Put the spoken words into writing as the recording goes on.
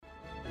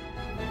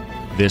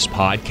This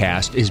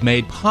podcast is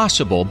made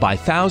possible by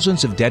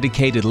thousands of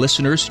dedicated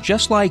listeners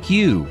just like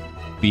you.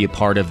 Be a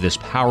part of this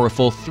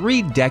powerful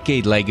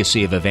 3-decade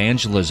legacy of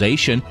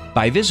evangelization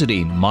by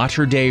visiting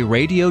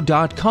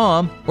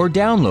materdeiradio.com or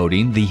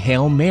downloading the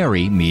Hail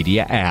Mary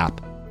Media app.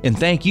 And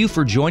thank you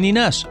for joining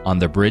us on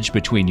the bridge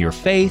between your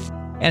faith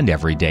and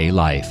everyday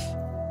life.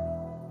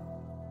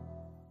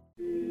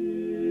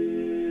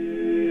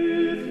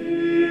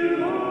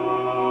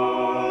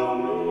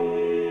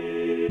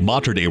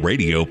 Mater Dei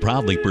Radio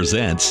proudly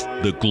presents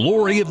The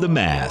Glory of the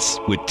Mass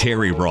with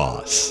Terry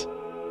Ross.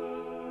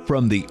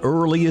 From the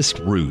earliest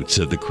roots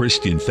of the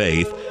Christian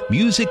faith,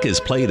 music has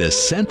played a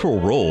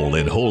central role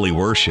in holy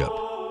worship.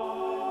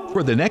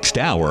 For the next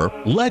hour,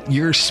 let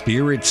your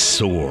spirit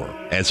soar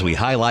as we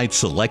highlight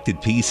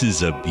selected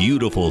pieces of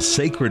beautiful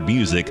sacred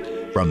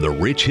music from the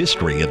rich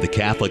history of the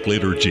Catholic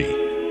liturgy.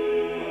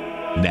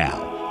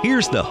 Now,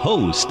 here's the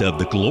host of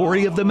The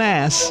Glory of the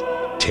Mass,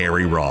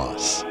 Terry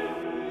Ross.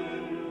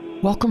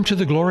 Welcome to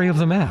The Glory of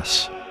the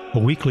Mass, a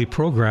weekly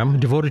program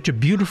devoted to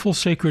beautiful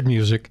sacred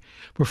music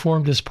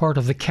performed as part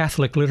of the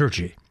Catholic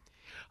liturgy.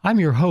 I'm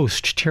your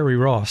host, Terry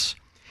Ross,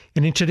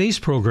 and in today's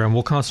program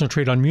we'll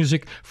concentrate on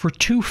music for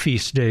 2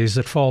 feast days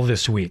that fall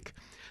this week.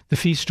 The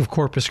Feast of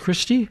Corpus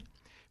Christi,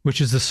 which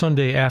is the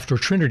Sunday after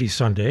Trinity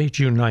Sunday,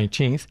 June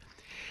 19th,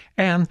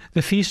 and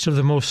the Feast of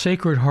the Most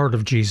Sacred Heart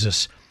of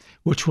Jesus,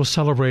 which we'll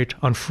celebrate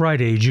on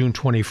Friday, June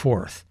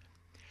 24th.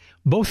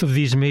 Both of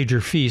these major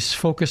feasts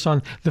focus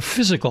on the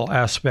physical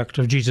aspect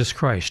of Jesus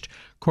Christ,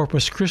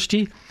 Corpus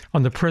Christi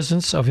on the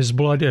presence of his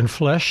blood and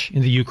flesh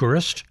in the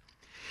Eucharist,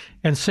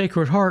 and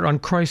Sacred Heart on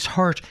Christ's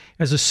heart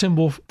as a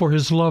symbol for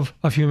his love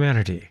of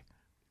humanity.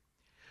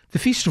 The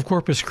Feast of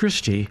Corpus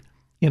Christi,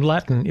 in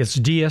Latin it's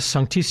Dies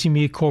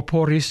Sanctissimi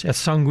Corporis et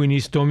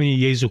Sanguinis Domini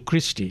Jesu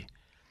Christi,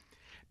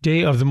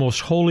 Day of the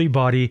Most Holy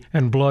Body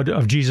and Blood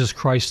of Jesus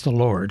Christ the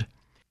Lord,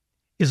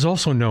 is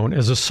also known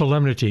as a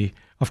Solemnity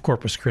of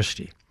Corpus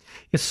Christi.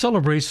 It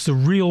celebrates the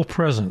real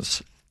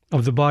presence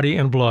of the body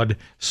and blood,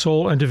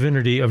 soul and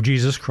divinity of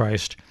Jesus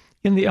Christ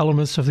in the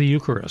elements of the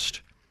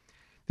Eucharist.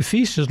 The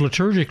feast is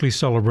liturgically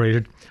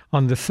celebrated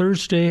on the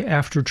Thursday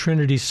after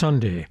Trinity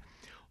Sunday,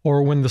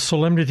 or when the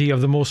solemnity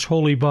of the most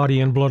holy body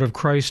and blood of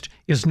Christ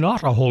is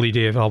not a holy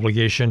day of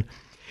obligation.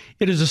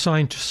 It is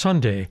assigned to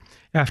Sunday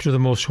after the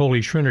Most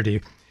Holy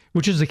Trinity,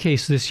 which is the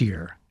case this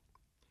year.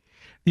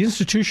 The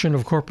institution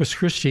of Corpus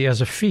Christi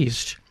as a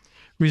feast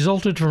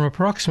resulted from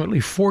approximately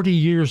 40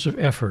 years of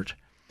effort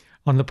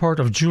on the part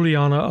of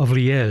Juliana of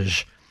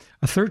Liège,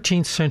 a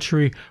 13th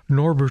century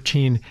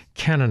Norbertine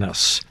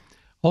canoness,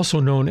 also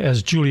known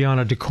as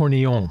Juliana de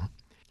Cornillon,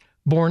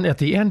 born at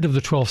the end of the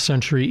 12th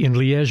century in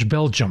Liège,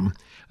 Belgium,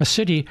 a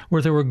city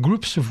where there were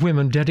groups of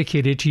women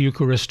dedicated to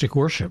Eucharistic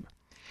worship.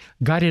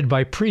 Guided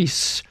by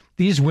priests,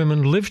 these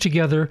women lived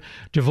together,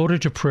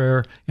 devoted to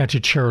prayer and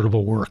to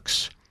charitable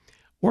works.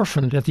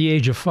 Orphaned at the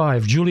age of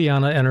 5,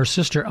 Juliana and her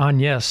sister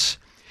Agnès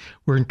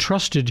were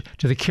entrusted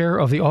to the care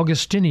of the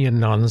Augustinian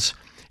nuns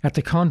at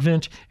the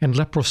convent and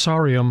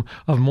leprosarium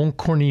of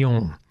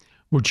Montcornillon,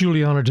 where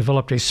Juliana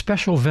developed a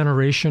special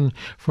veneration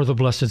for the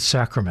Blessed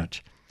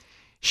Sacrament.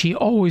 She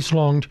always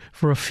longed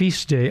for a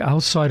feast day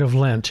outside of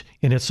Lent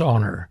in its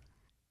honor.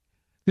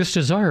 This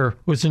desire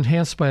was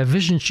enhanced by a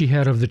vision she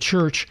had of the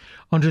Church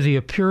under the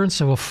appearance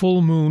of a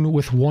full moon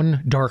with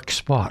one dark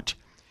spot,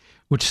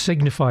 which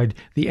signified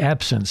the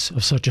absence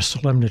of such a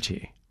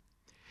solemnity.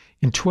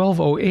 In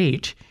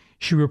 1208,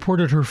 she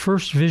reported her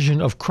first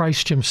vision of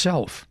Christ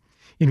himself,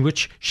 in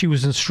which she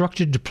was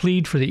instructed to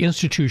plead for the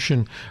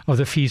institution of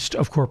the Feast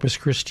of Corpus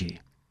Christi.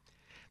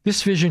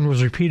 This vision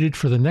was repeated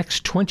for the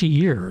next 20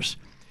 years,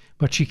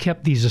 but she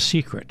kept these a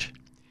secret.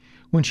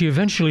 When she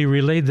eventually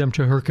relayed them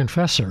to her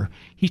confessor,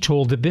 he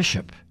told the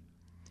bishop.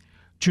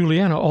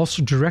 Juliana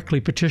also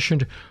directly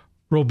petitioned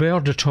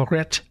Robert de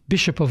Tourette,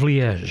 Bishop of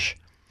Liège.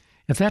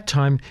 At that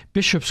time,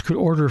 bishops could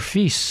order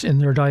feasts in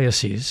their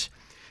diocese,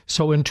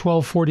 so in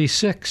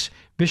 1246,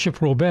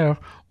 Bishop Robert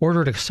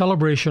ordered a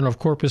celebration of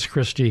Corpus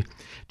Christi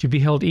to be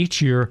held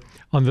each year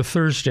on the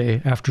Thursday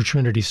after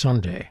Trinity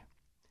Sunday.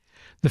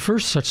 The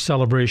first such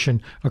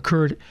celebration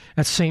occurred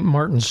at St.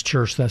 Martin's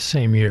Church that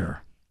same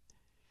year.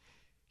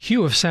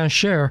 Hugh of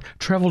Saint-Cher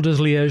traveled to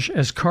Liège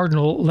as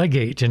cardinal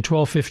legate in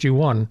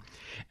 1251,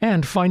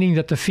 and finding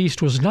that the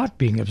feast was not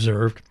being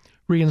observed,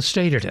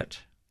 reinstated it.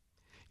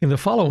 In the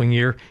following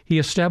year, he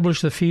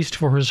established the feast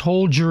for his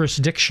whole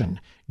jurisdiction,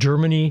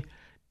 Germany,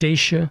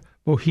 Dacia,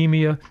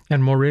 Bohemia,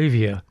 and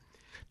Moravia,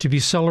 to be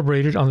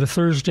celebrated on the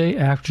Thursday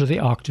after the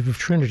Octave of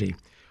Trinity,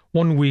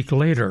 1 week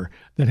later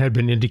than had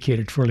been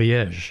indicated for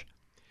Liège,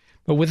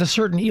 but with a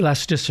certain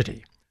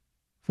elasticity,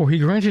 for he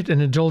granted an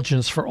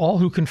indulgence for all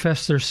who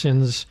confessed their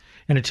sins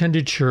and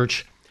attended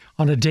church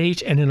on a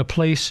date and in a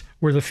place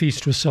where the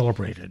feast was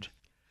celebrated.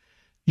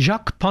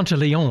 Jacques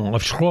Pantaleon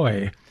of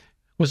Troyes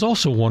was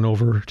also won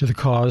over to the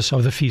cause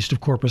of the Feast of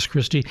Corpus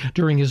Christi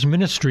during his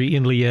ministry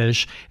in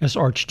Liège as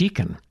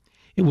archdeacon.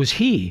 It was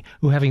he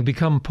who, having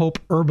become Pope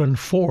Urban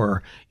IV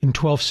in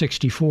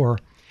 1264,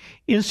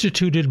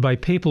 instituted by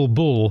papal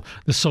bull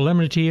the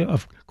solemnity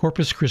of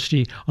Corpus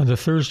Christi on the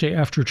Thursday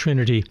after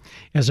Trinity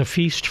as a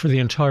feast for the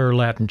entire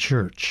Latin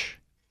Church.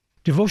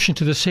 Devotion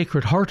to the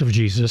Sacred Heart of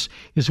Jesus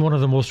is one of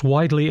the most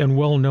widely and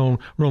well-known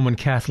Roman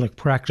Catholic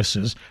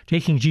practices,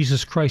 taking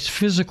Jesus Christ's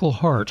physical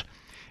heart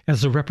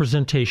as a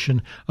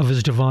representation of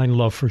his divine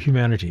love for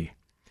humanity.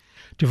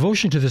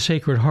 Devotion to the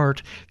Sacred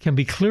Heart can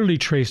be clearly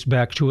traced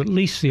back to at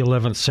least the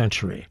 11th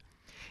century.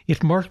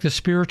 It marked the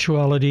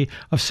spirituality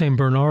of Saint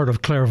Bernard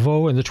of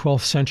Clairvaux in the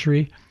 12th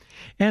century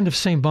and of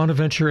Saint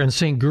Bonaventure and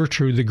Saint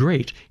Gertrude the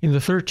Great in the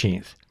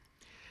 13th.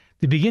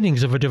 The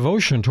beginnings of a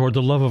devotion toward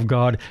the love of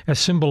God as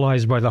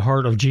symbolized by the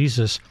heart of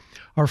Jesus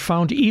are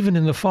found even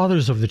in the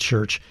Fathers of the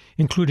Church,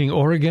 including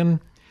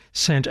Origen,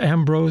 St.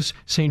 Ambrose,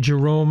 St.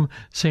 Jerome,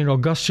 St.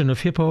 Augustine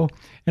of Hippo,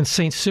 and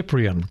St.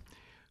 Cyprian,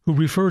 who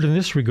referred in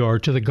this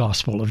regard to the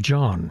Gospel of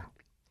John.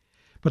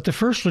 But the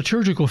first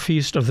liturgical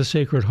feast of the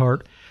Sacred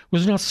Heart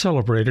was not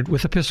celebrated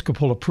with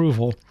episcopal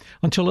approval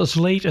until as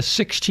late as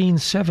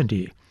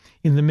 1670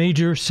 in the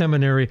major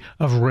seminary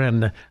of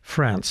Rennes,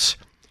 France,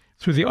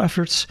 through the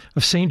efforts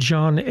of St.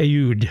 John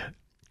Eudes.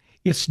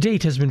 Its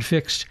date has been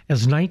fixed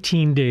as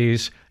 19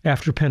 days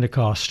after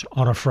Pentecost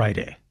on a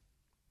Friday.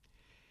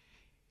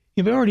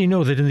 You may already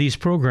know that in these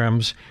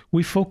programs,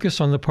 we focus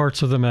on the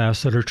parts of the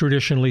Mass that are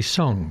traditionally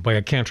sung by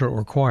a cantor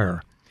or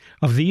choir.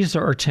 Of these,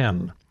 there are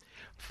 10.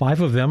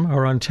 5 of them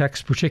are on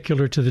texts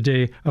particular to the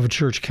day of a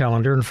church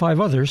calendar, and 5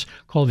 others,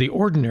 called the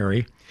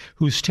ordinary,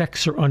 whose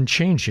texts are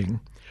unchanging,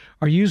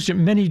 are used at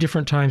many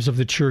different times of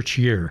the church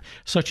year,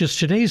 such as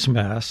today's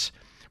Mass,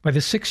 by the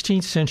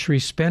 16th century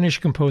Spanish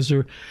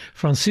composer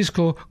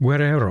Francisco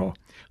Guerrero,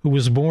 who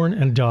was born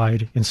and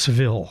died in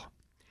Seville.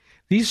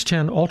 These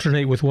 10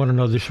 alternate with one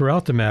another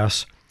throughout the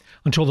Mass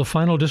until the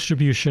final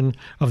distribution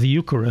of the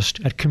Eucharist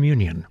at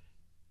Communion.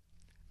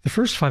 The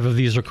first 5 of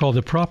these are called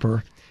the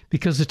proper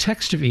because the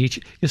text of each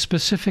is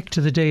specific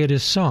to the day it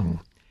is sung.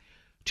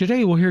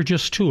 Today we'll hear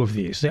just 2 of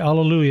these, the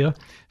Alleluia,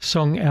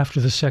 sung after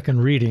the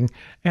second reading,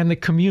 and the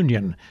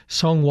Communion,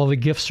 sung while the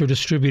gifts are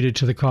distributed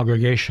to the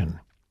congregation.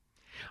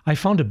 I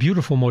found a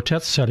beautiful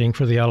motet setting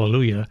for the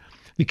Alleluia.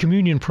 The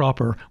Communion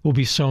proper will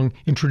be sung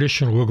in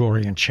traditional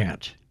Gregorian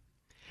chant.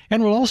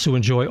 And we'll also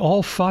enjoy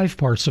all 5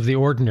 parts of the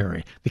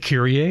ordinary, the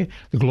Kyrie,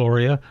 the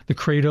Gloria, the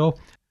Credo,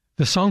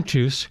 the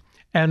Sanctus,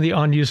 and the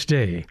Agnus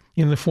Dei,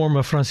 in the form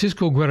of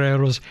Francisco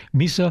Guerrero's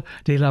Missa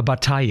de la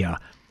Batalla,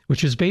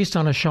 which is based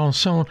on a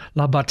chanson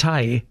La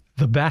Bataille,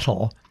 the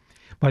Battle,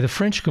 by the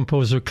French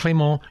composer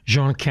Clément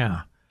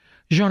Jonquin.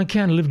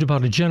 Jonquin lived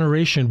about a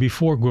generation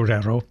before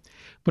Guerrero,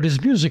 but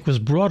his music was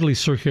broadly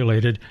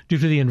circulated due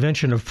to the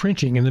invention of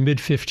printing in the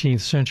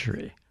mid-15th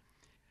century.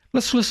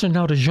 Let's listen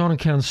now to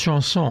Jonquin's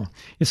chanson.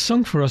 It's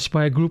sung for us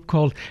by a group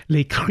called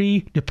Les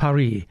Cris de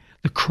Paris,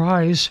 the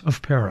Cries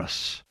of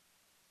Paris.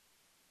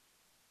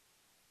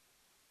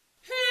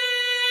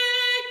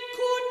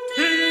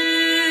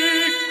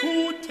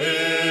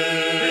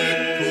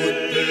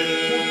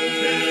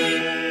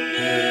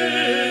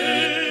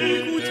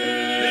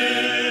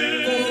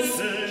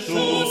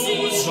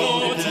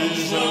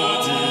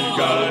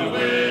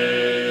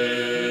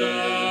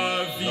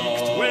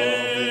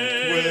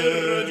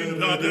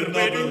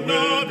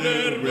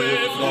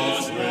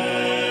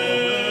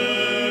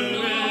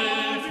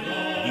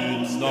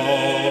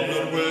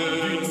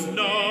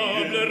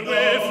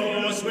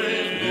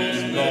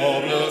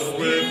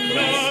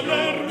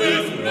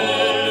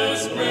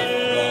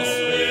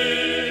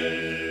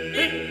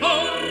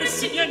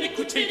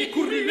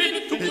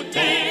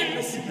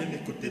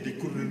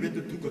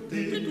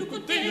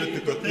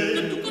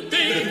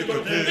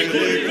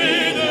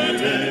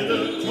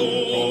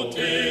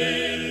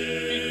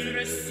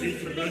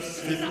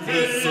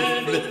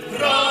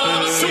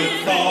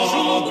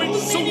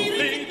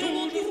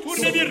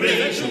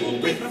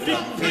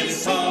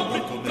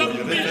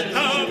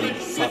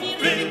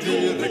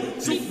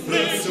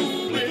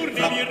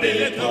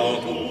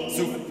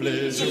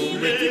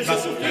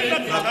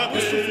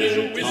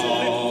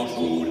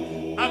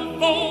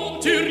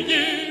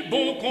 Aventuriers,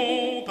 bons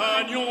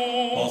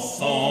compagnons,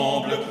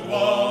 ensemble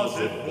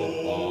croisez vos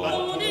pas.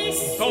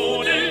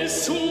 On est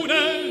sous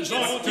un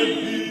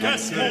gentil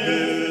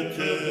casquette,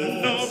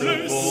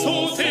 noble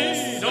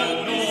sauter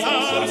dans nos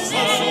armes,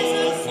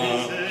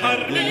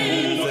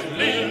 parler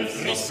les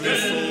frisques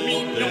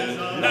mignons,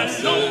 la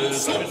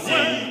lance au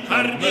poing,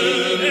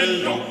 armer les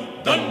lions,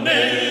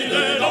 donner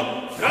le nom,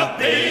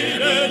 frapper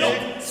le nom,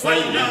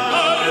 soyez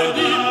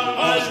hardis,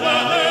 en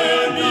joie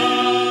unie.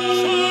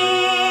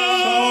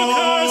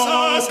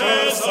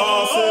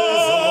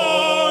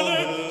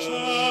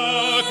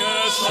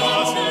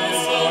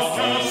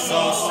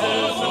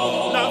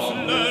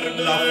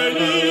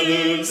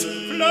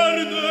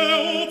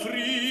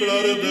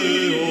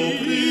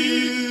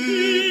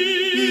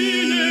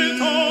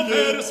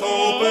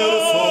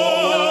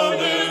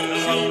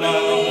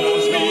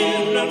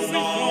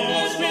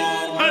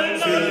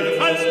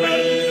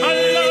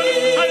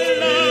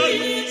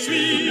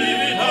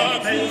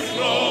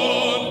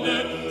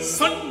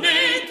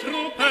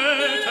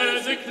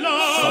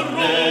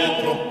 Sonnez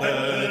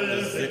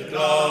trompettes et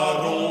clarons,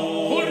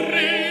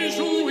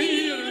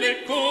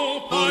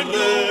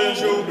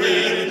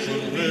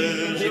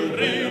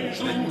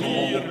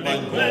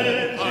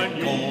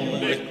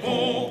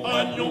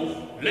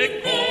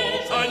 les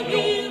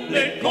compagnons,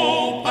 les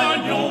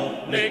compagnons,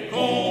 les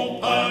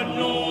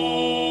compagnons.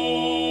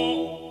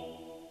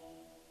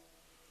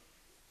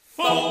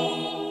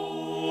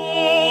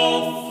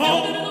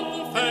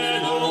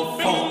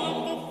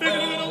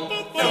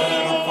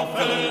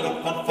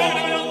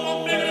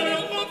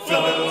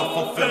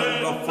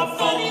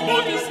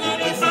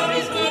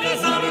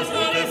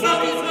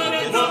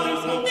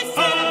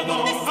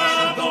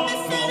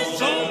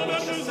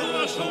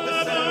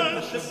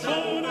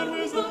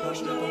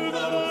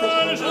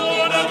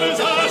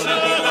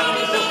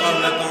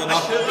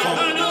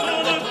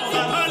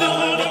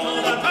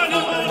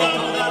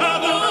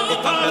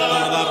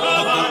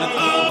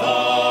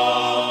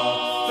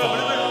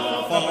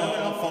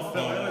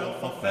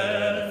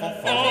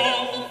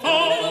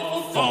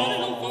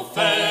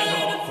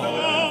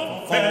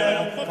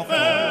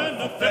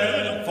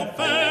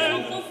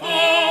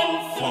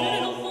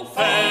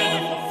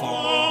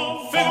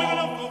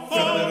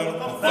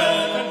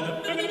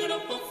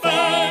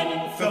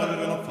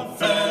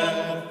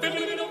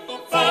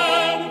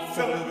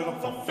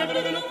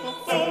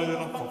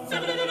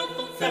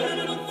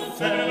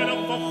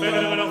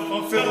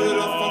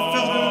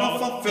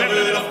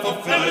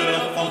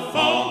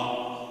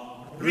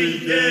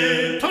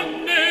 Riez,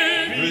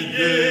 tonnez,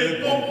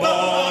 riez,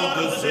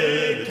 bombardes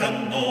et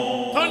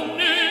canons.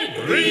 Tonnez,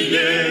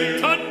 brillez,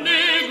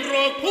 tonnez,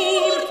 gros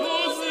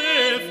courtos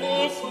et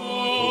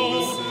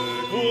fossons,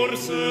 pour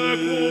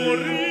secourir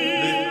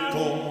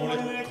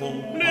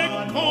les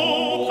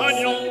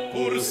compagnons,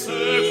 pour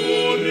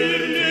secourir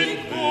les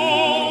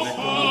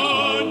compagnons.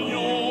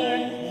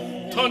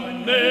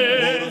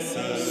 Tonnez,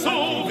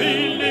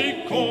 sauvez les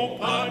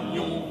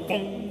compagnons.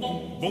 Bon, bon,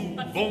 bon,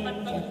 bon,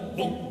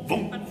 bon,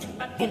 bon,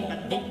 bon,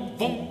 bon,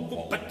 bon,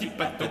 bon, petit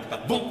patoc,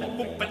 bon,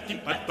 bon, petit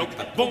patoc,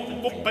 bon,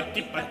 bon,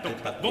 petit patoc,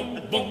 bon,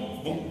 bon, bon,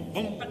 bon,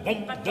 bon, bon,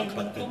 petit patoc,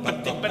 bon,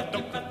 petit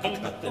patoc, bon,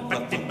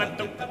 petit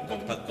patoc,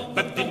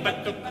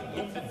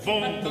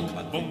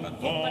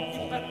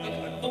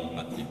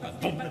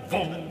 bon,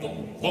 bon,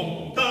 bon,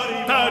 bon,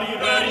 tari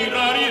rari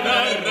rari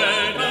rari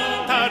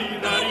tari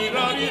rari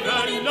rari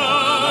rari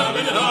la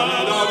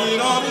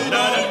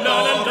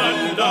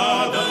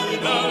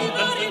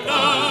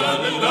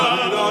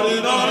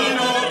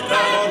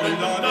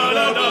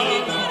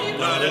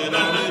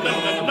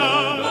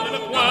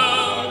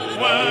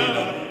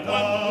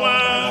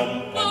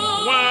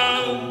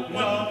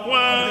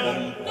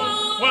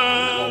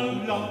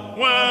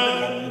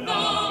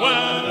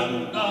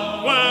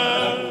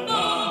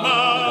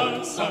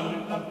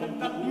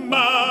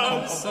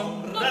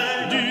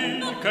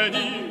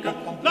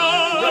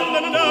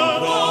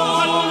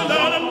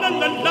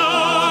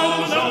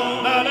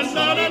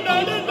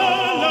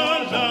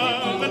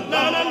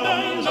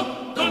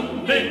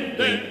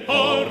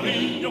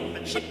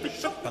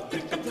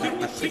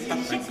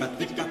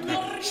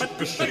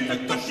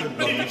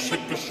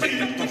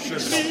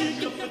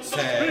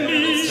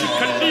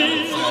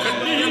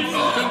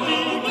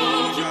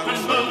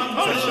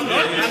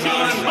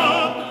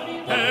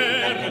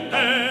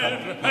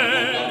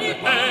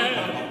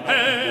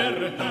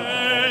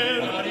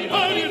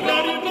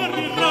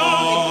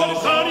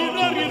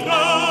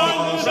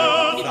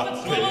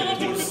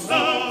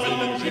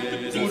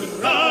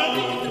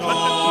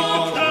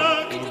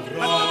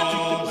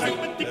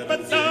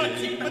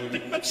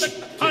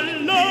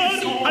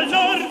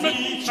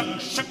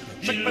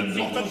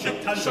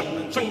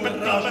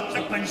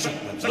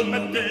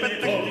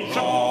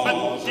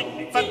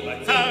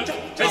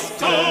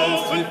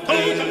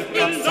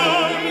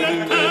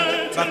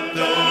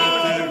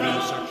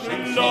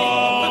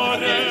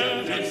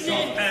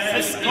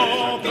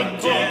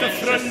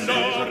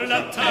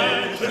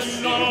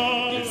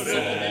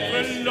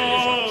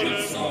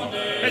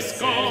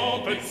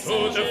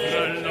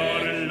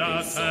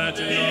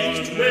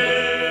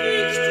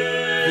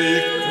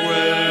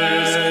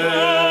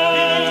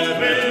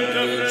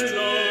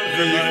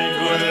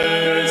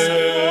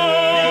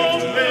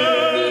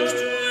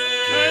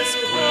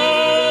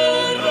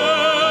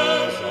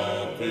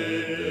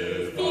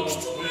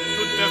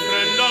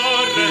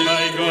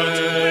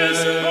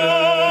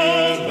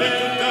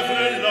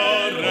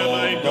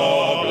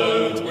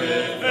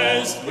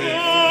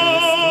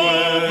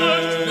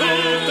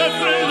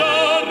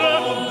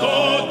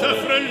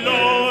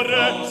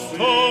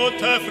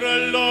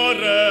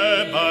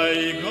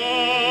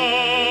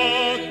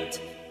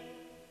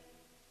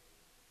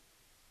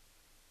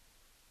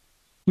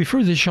We've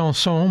heard the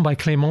chanson by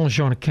Clément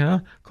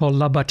Jonquin called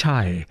La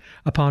Bataille,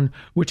 upon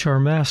which our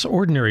Mass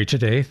Ordinary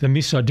today, the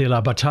Missa de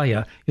la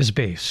Batalla, is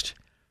based.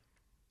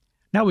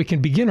 Now we can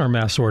begin our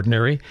Mass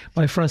Ordinary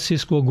by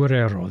Francisco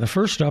Guerrero. The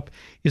first up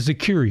is the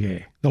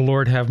Kyrie, the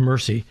Lord Have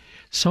Mercy,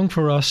 sung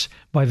for us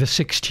by the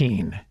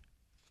 16.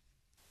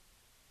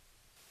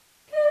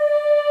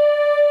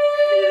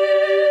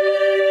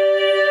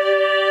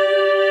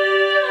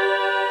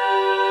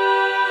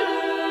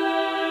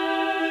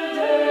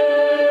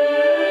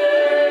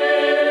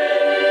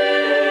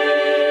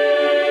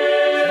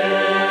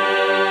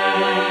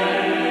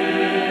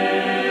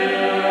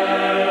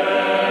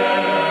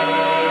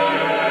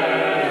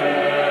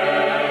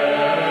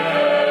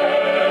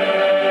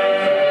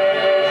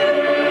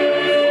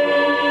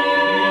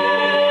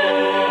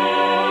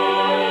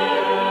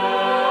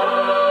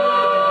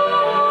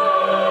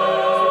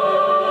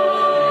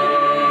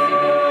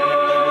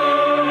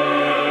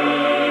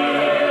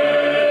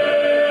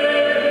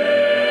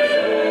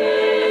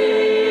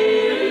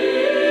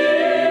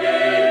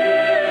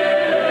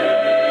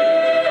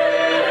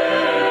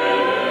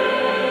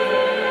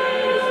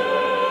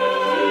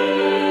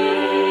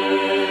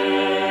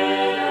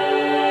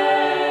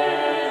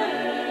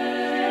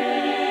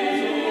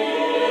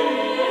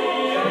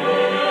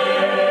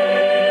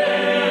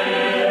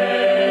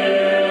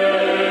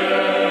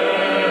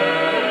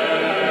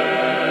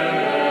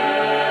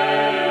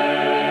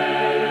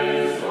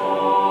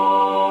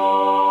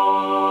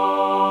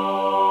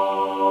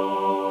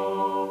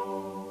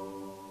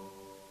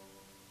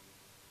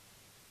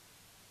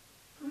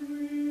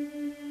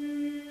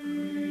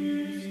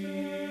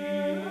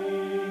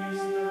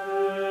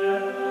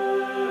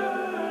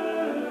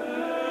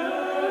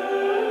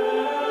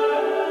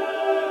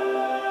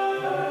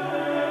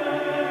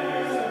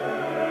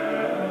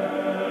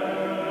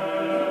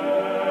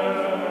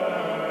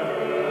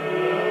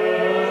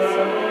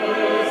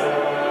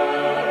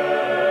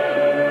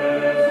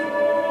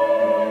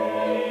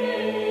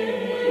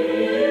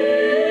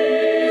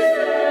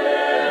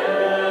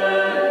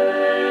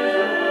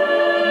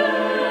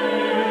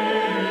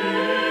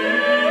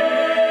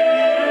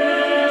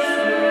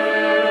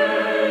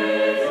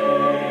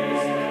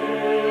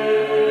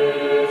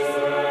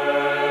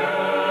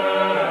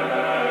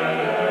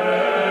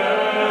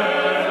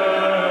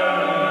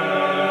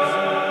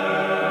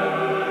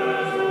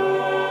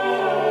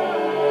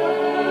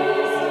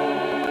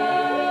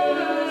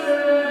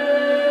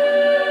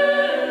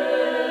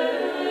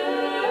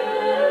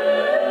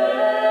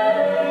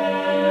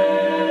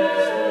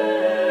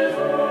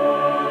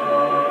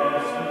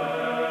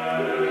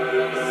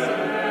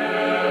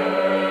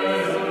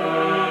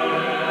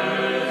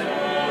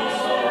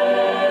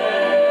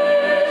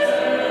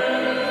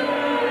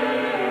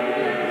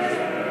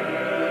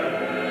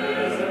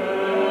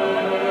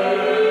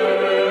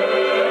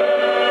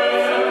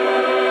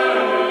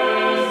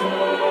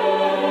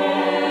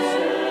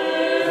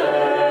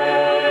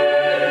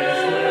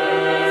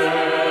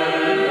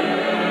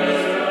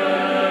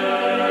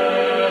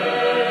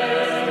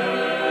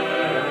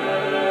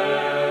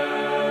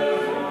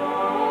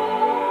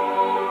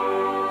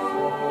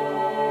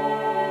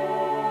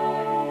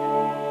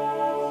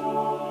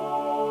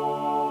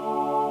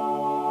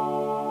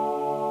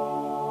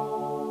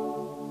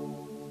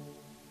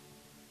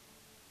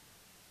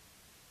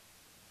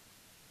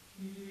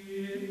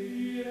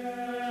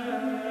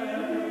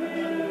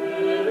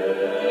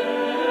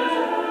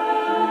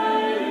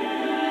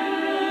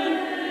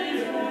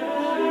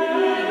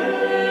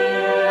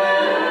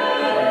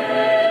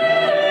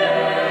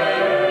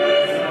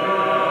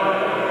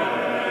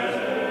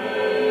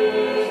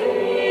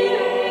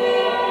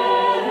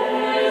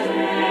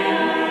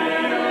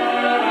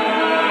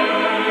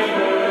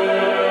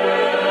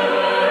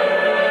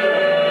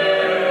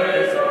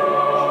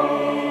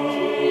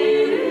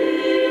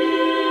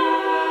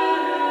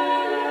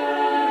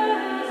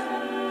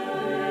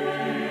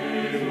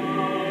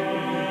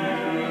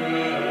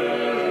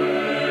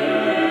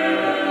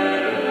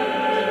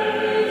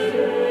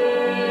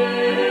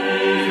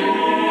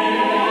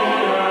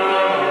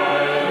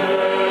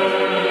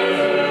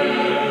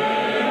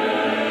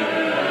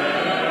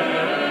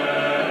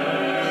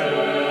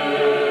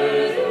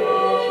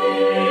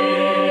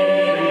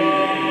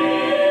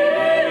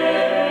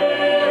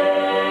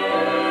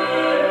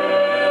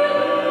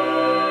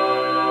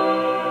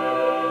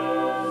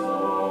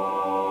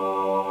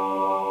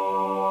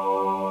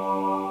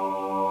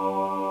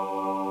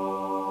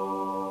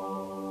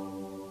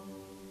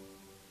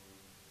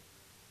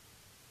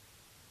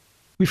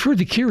 We've heard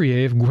the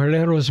Kyrie of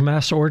Guerrero's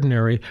Mass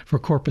Ordinary for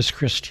Corpus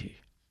Christi.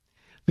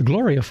 The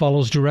Gloria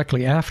follows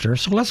directly after,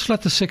 so let's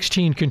let the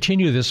 16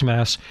 continue this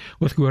Mass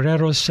with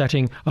Guerrero's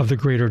setting of the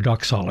Greater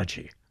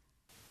Doxology.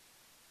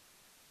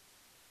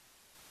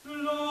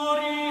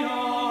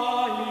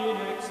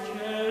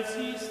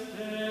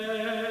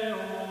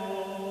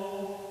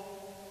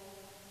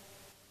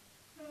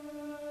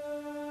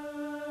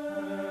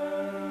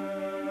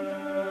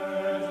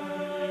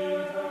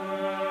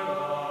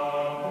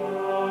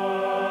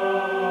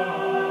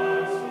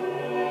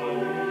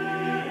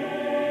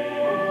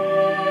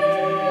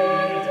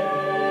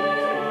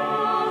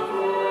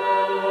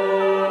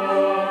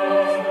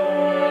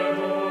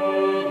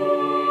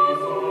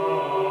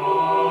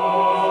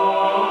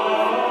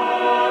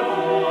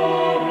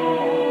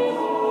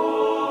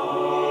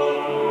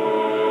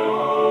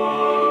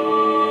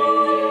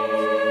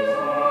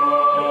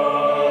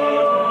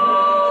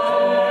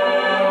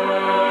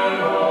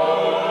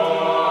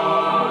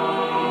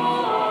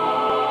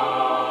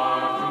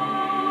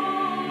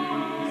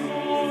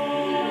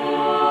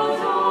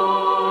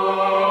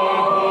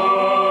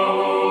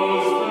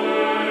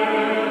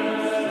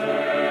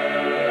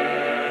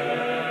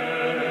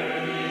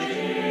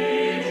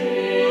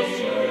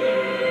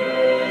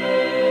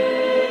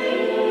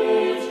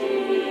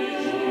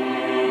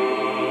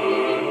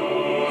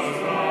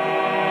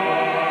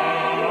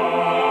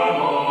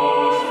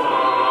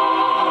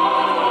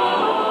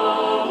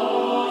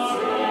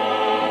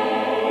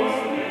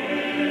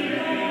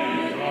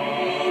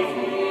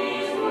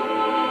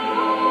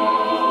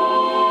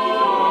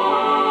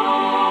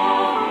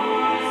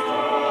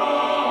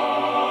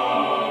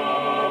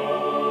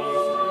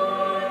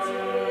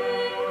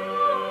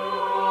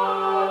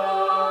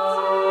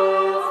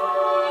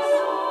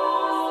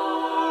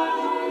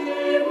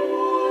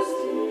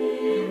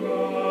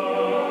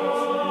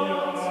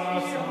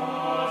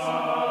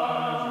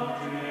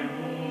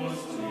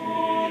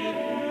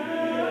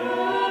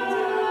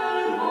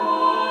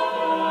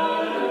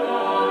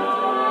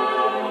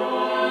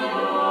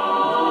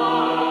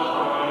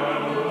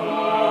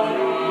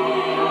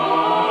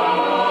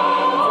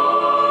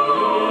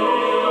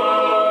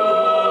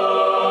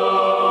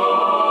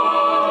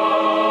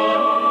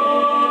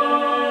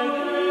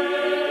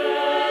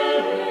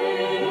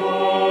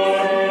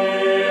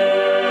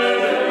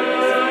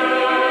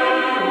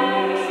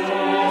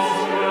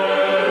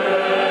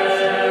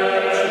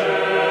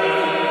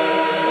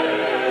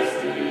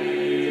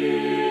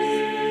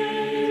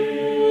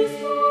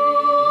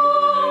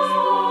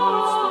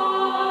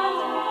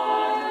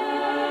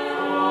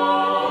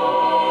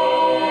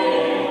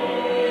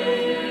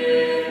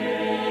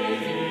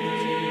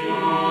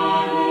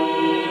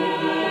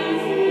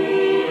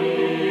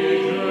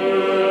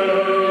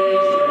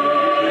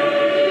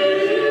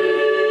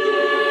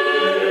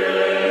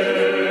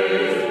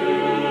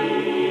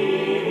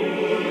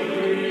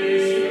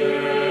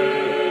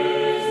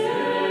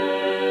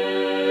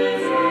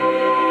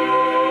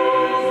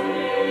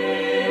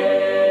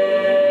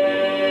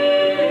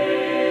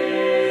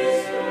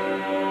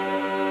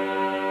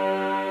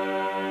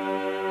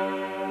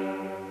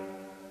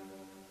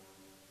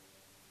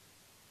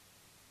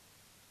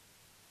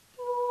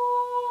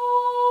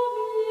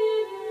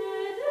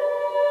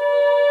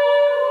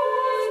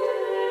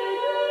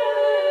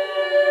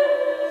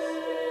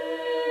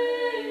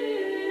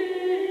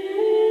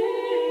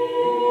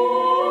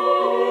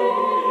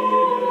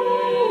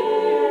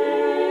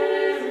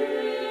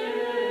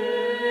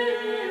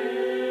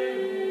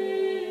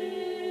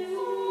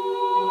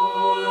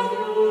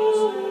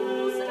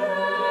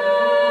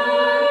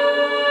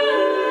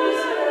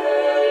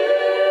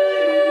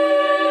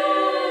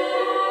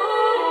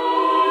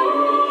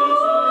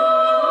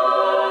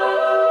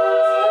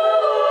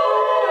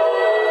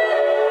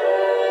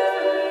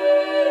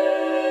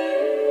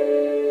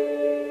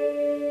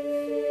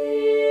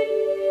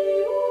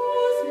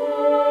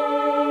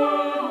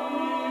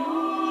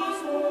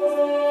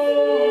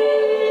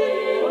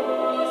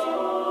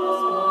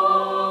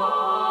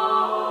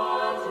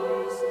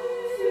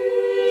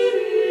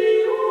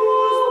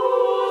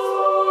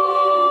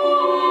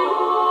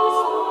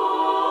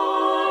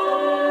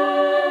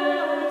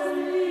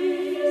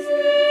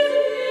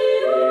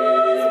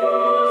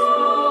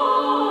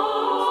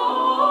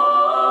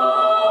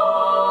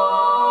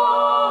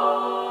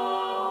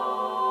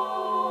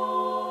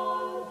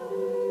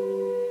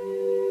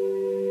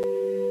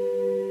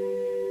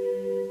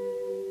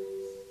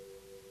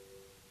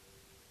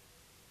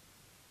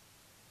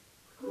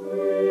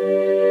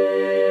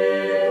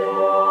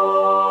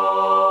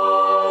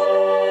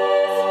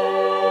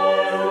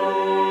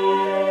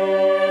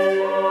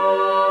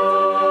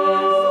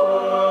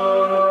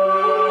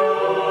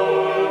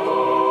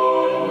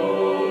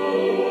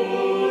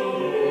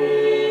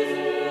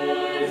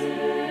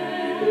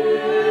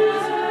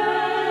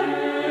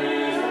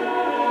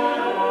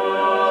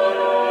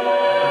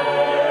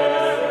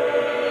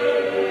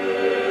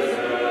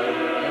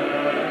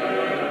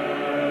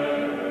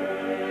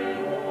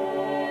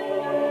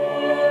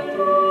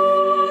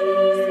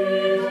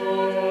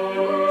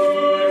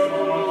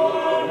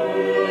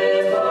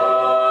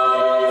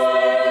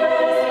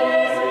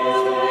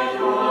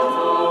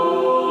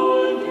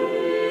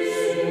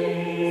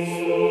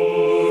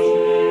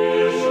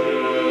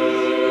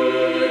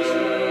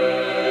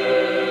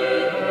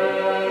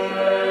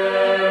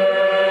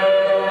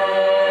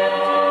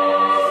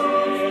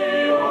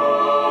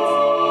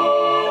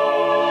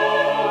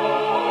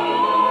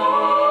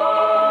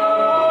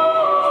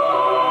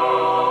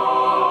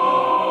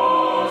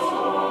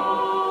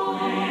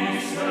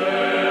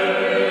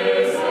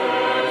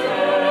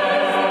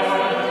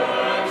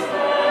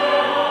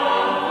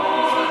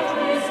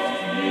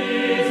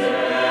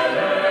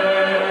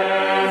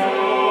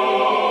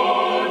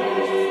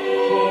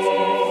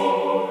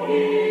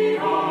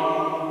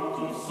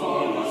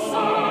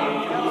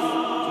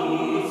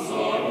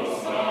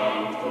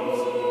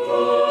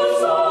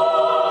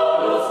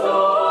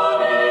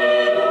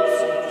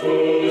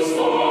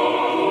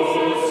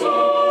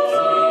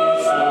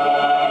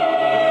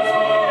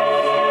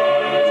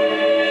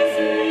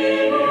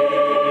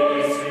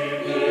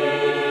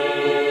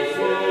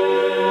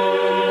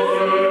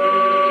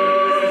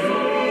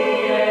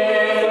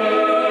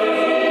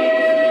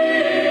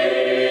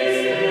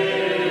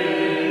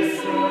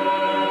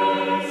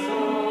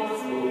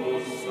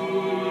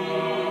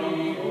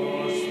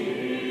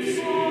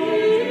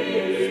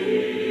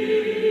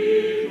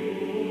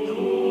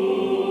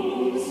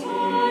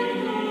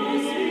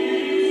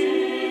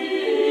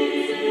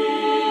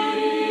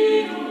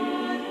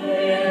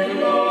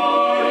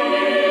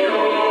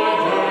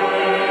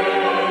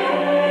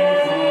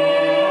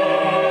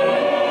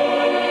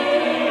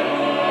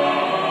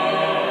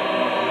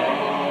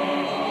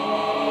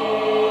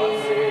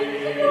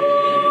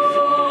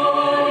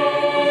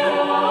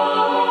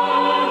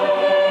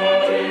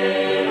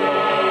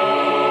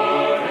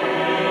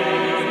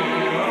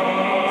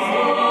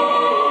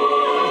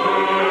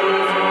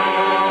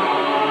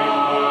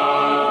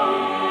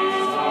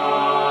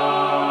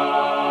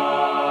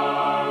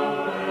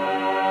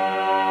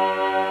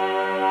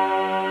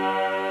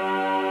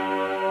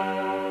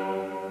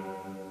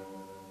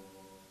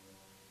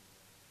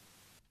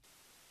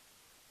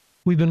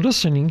 We've been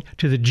listening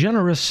to the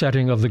generous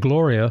setting of the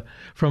Gloria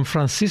from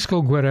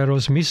Francisco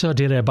Guerrero's Misa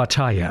de la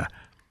Batalla.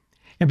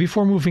 And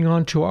before moving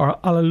on to our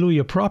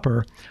Alleluia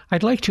proper,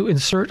 I'd like to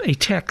insert a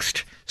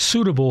text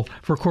suitable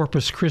for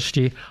Corpus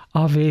Christi,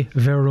 Ave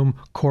Verum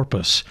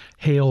Corpus,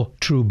 Hail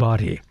True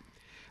Body.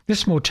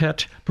 This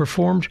motet,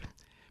 performed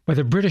by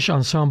the British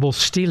ensemble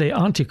Stile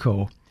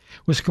Antico,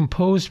 was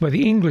composed by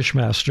the English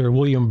master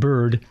William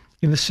Byrd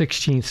in the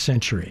 16th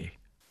century.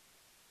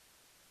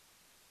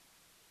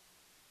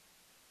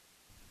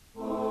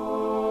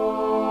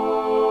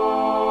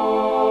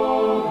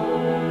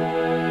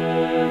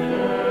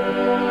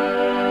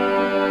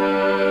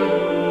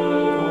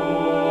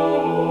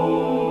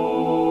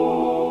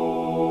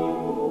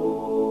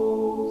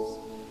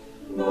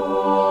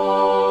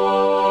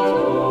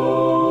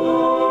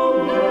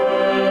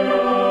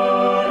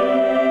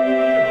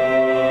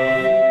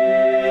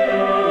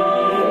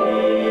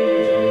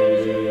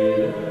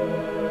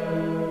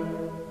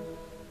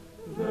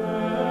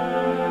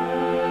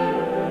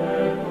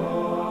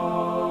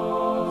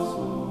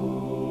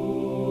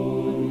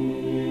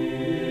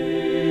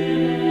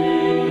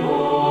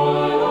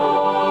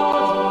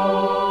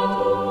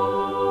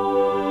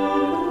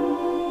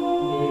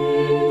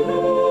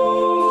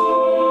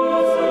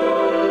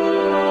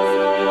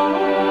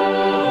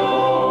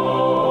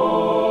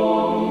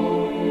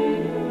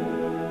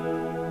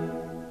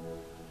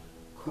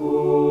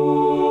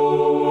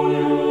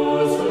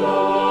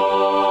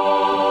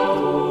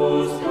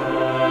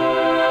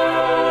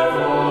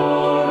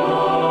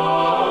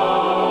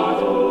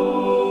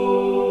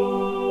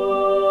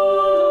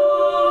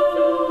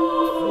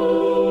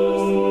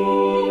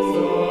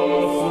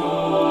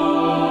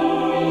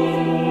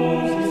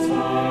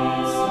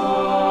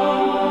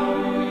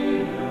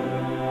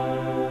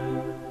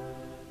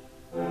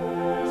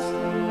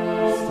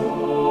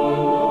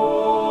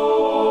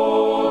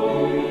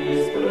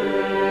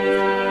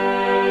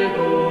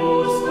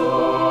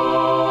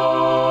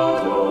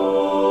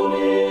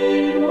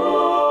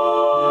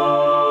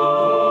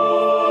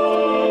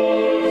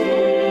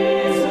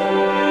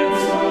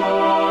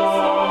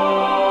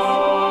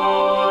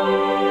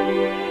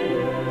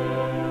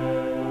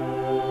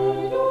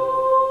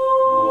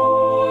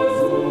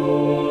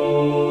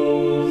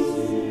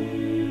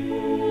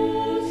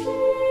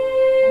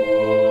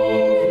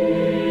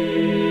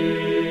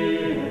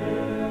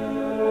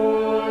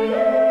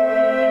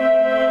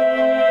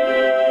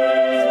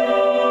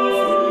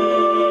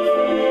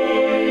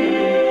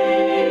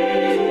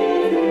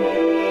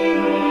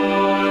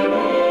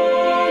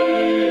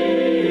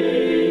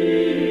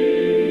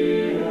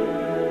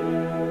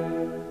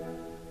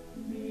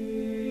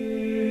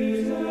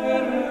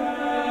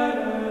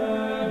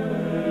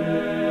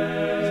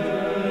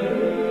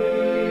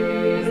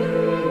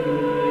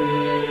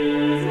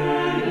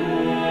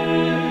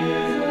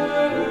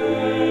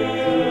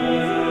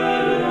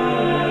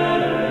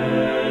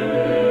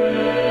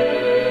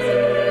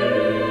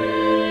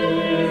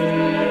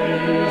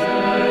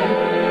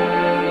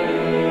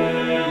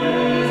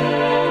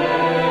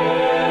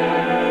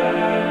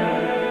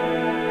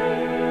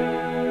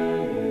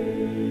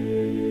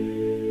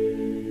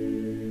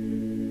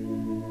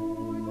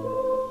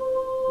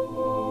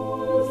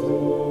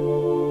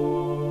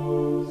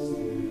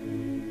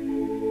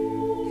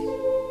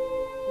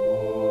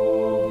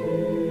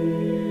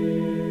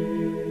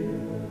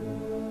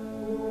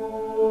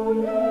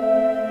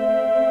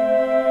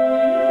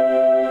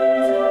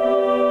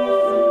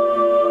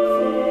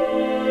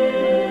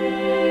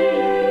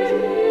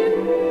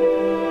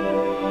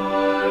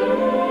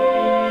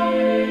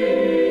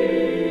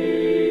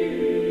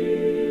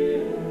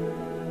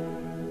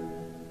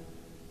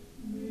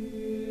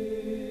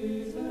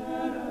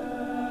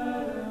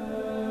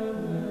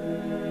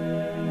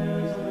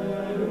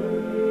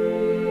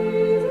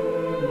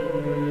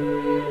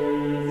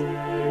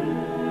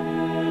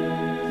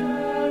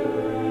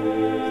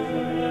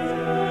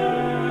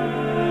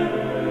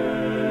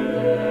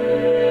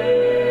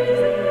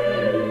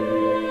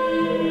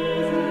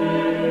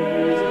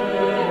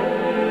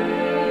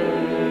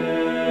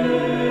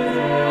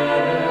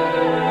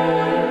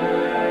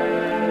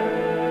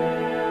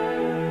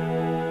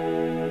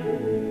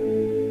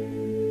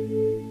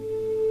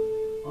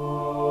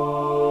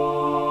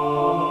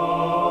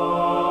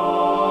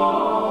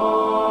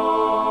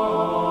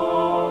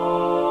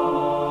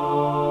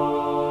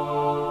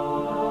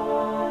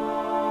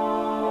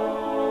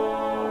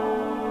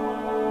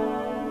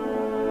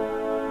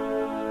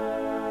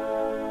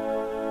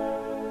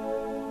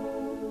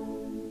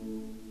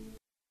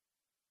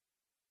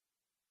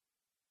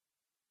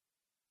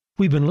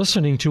 We've been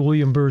listening to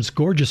William Byrd's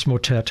gorgeous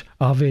motet,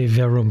 Ave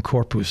Verum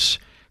Corpus,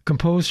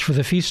 composed for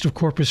the Feast of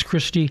Corpus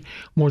Christi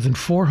more than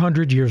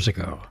 400 years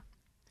ago.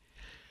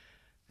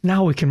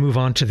 Now we can move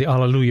on to the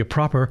Alleluia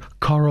proper,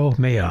 Caro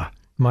Mea,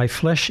 my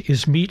flesh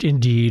is meat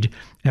indeed,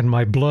 and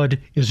my blood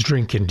is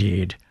drink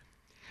indeed.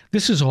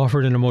 This is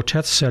offered in a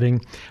motet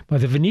setting by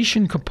the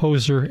Venetian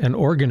composer and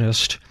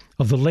organist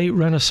of the late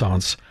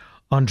Renaissance,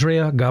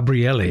 Andrea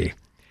Gabrieli,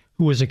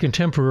 who was a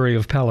contemporary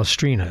of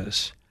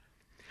Palestrina's.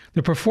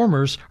 The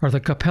performers are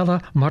the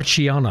Capella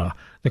Marciana,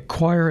 the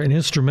choir and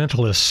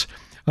instrumentalists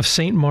of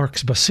St.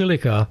 Mark's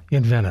Basilica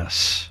in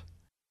Venice.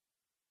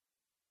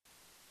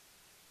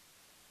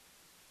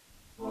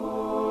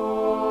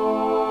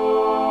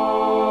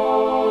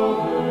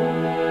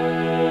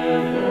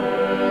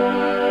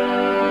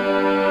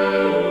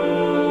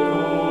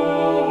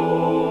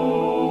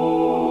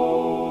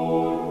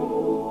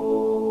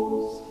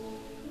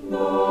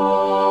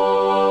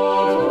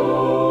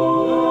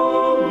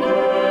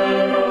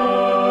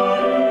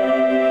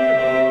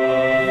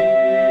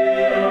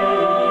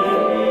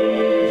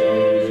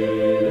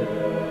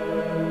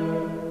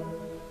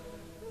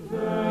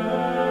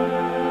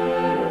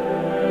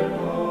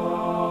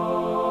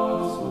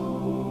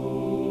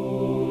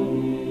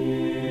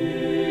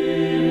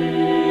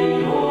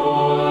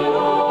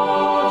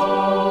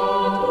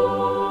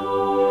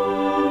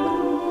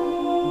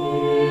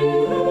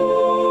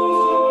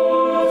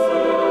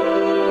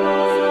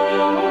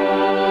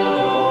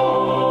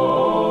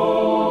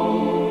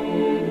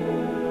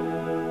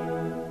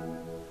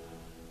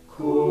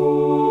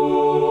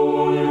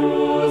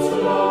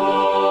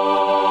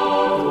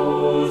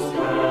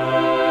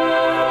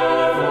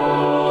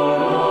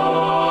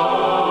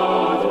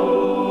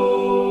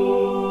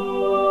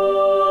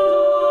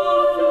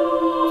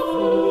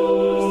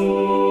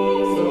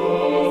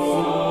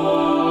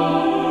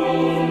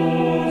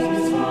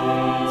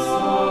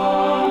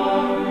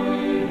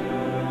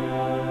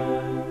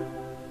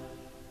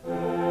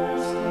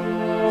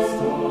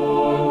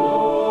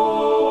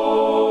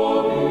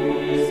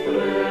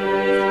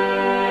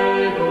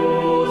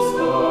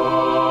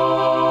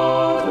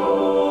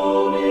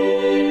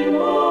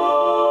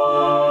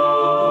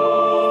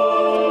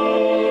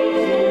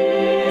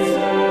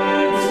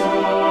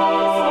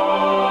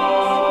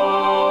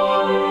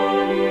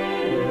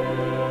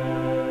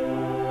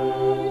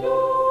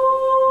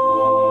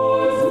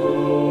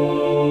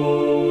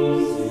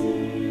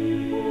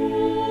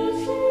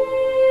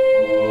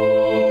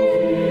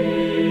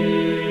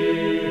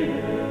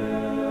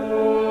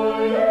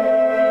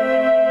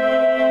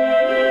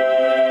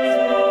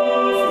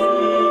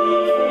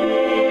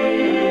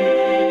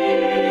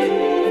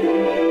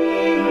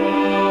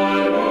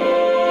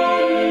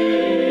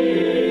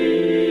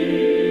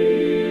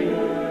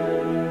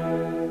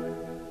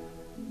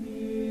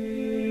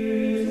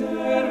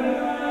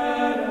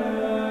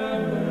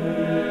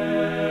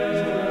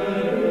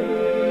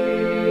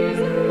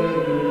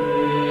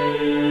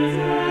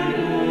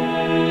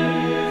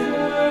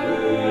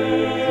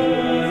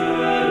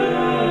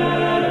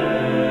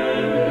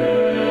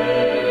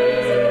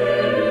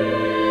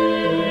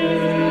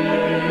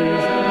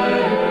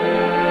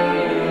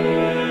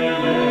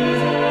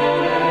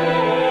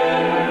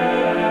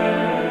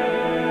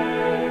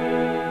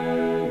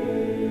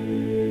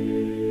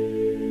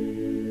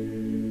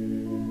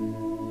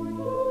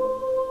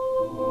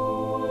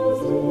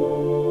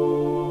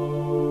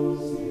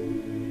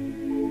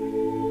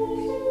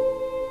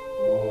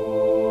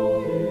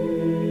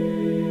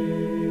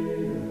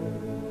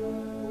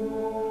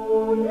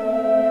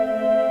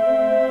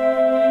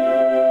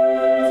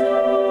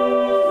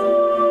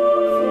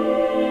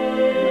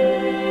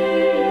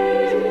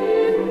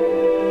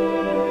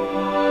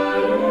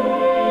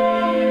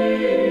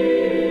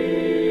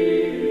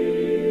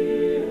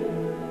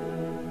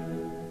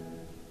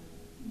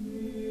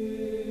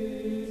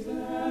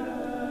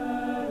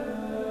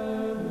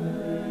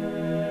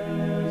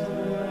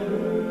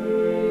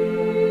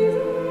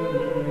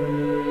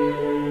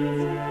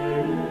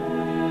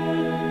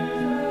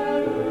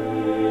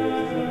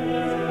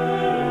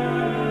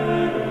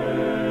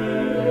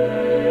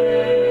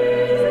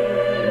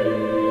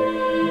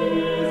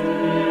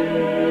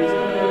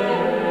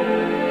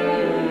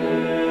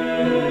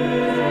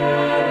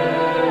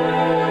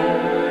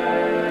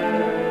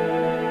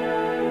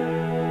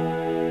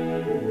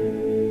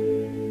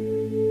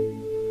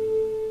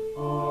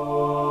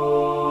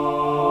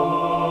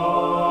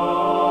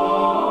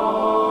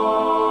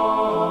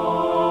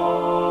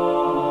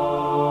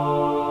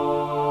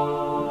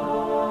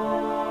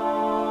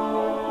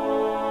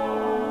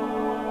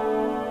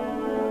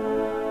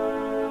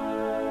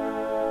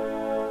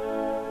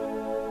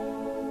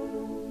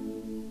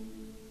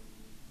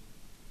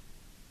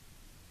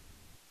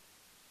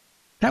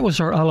 That was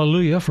our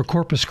Alleluia for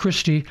Corpus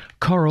Christi,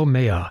 Caro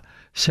Mea,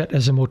 set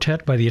as a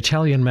motet by the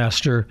Italian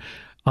master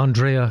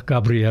Andrea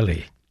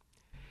Gabrieli.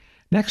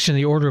 Next in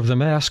the order of the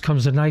Mass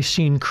comes the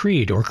Nicene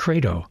Creed, or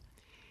Credo.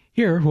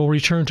 Here we'll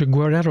return to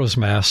Guerrero's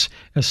Mass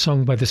as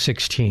sung by the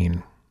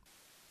 16.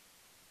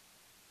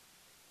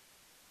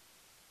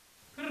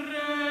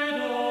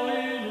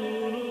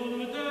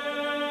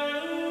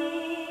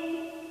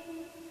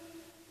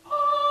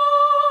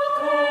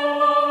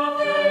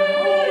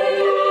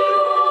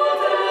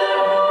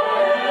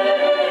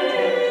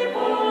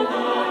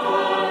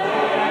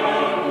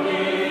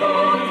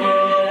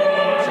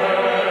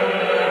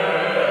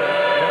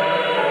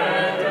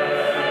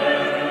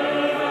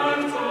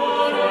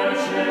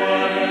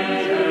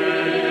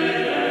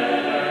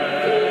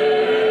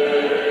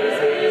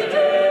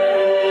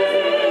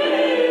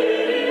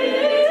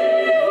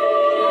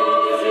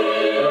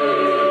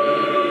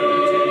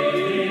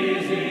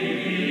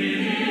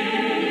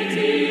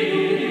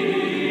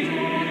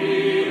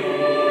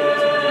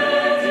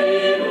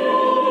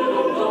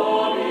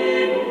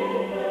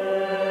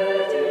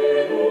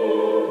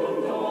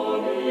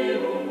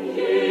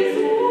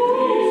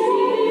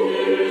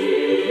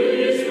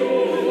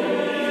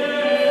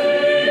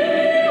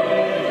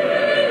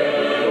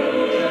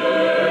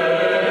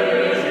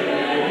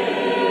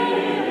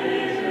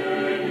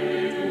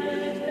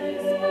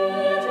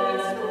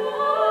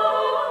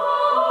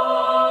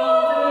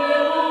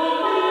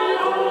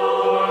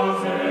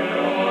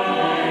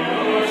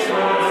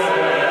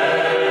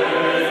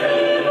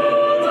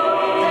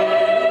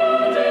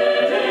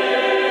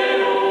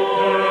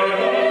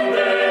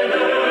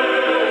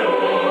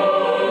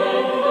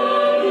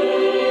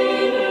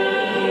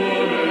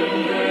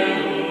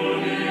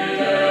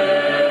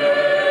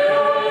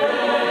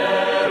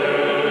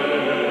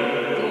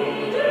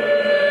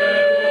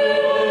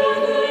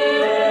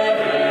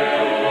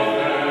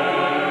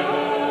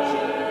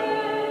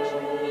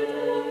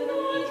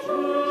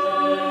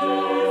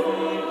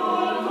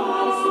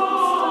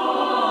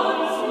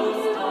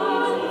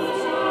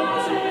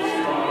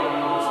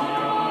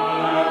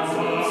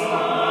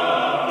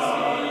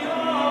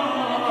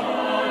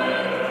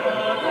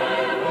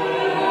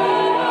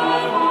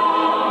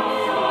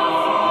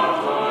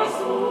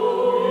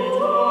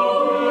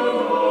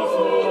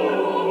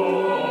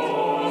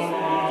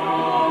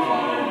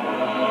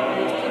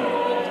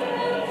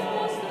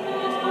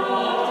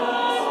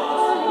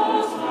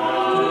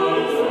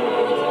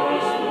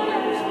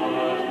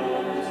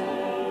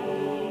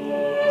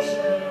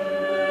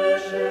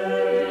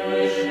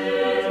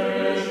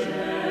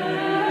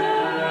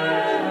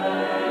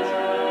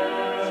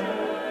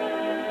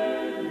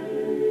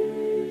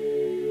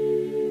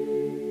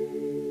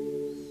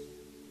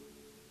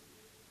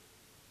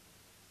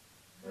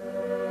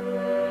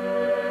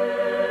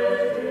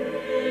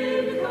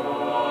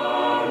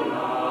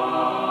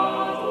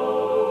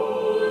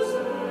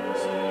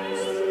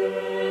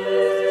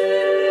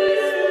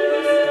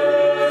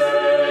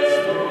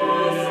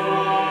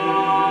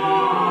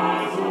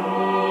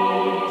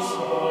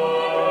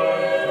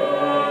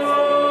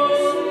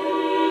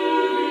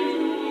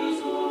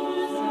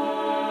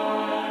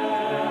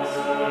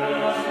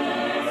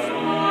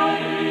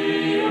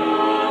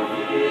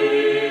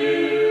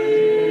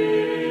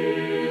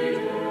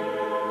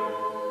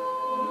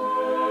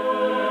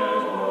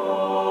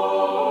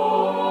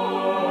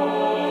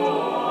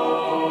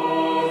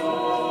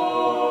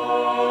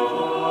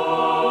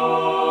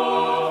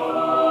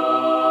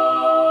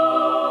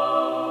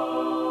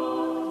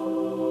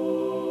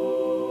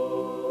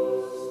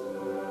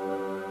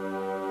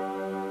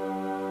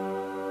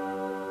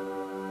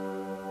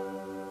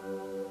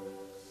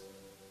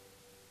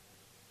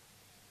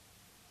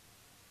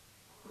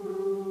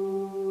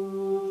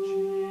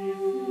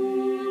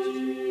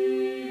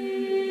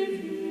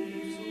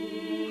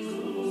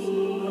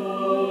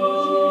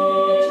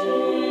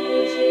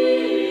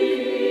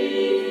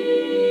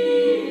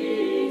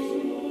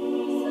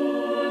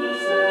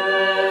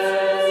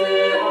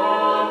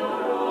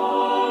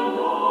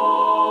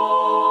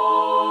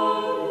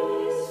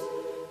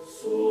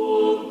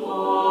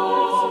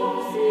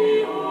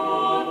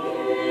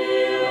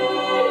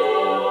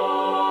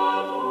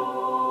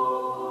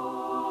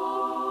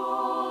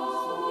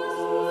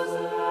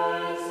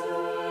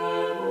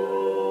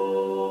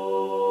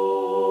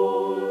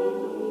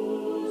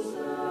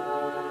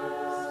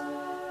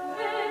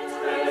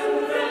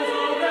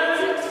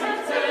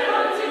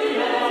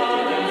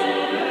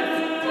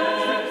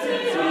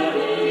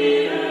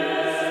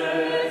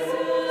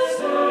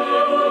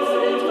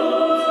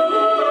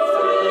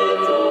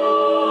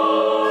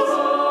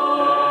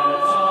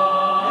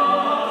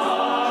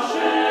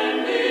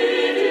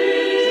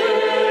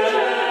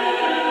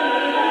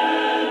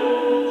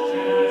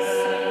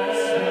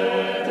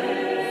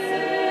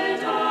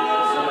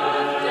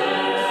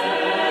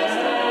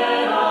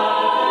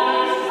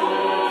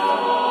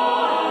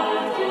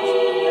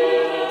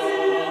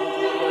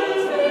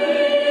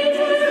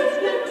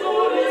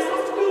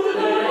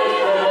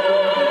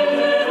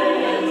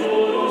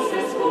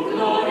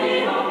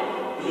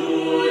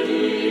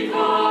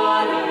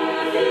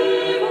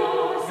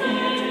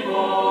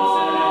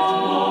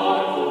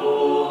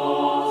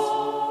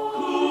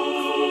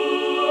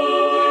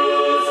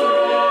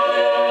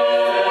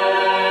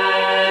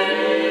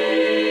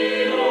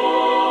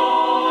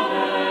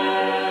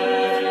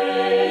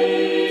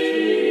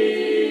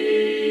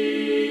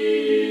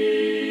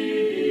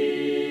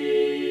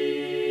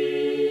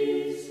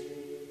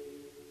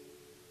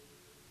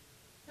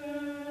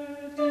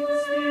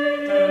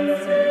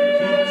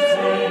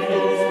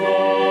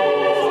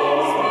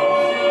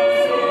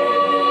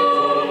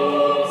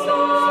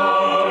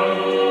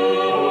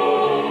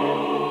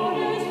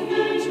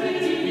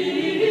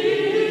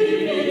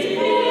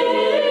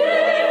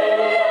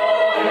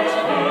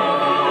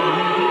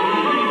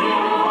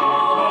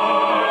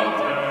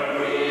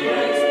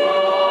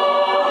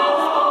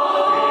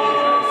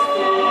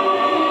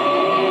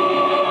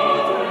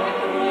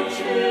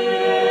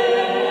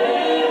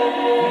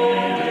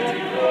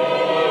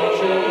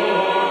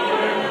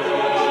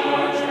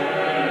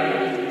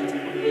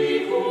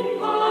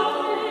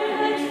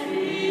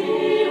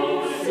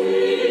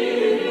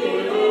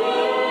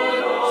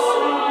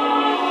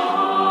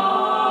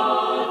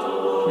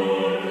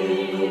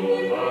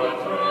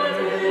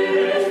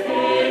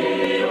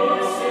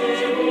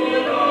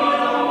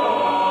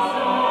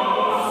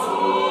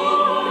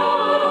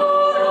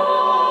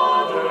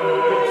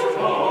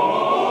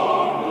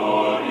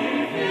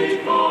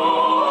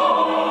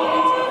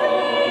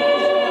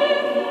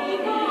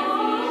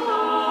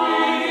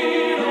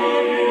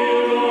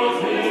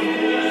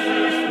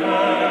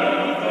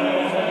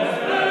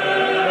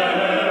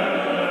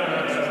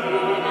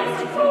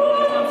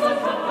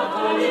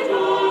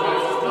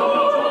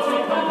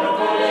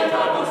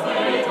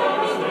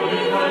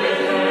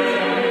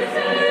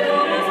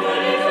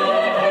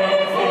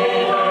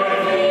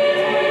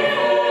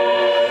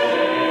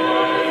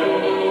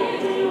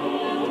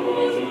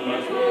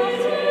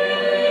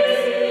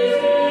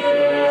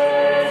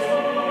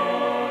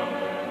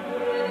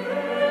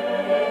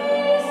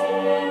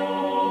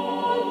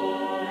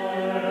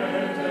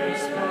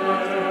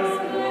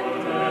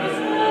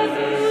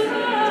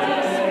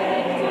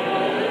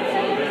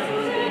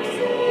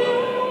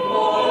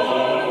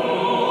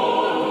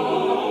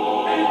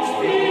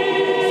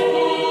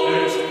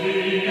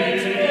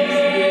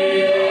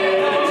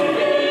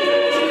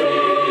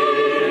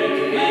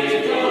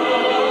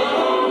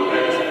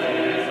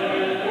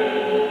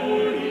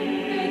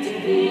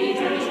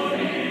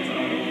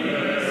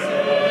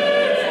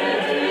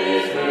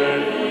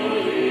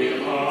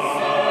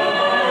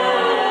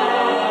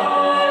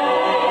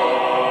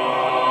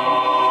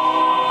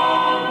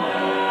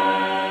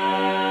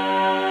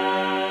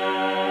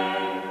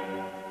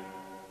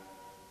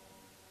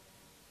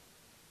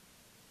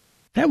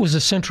 That was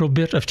a central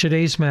bit of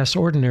today's Mass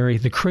Ordinary,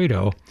 the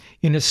Credo,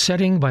 in its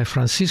setting by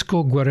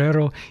Francisco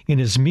Guerrero in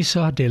his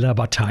Misa de la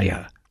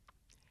Batalla.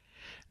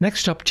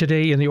 Next up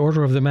today in the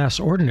order of the Mass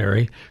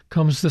Ordinary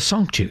comes the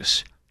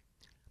Sanctus.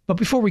 But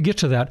before we get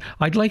to that,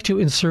 I'd like to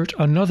insert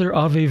another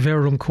Ave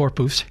Verum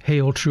Corpus,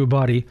 Hail True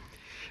Body,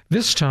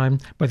 this time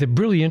by the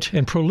brilliant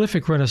and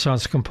prolific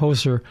Renaissance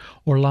composer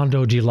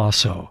Orlando Di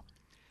Lasso.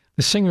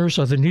 The singers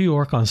are the New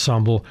York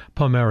ensemble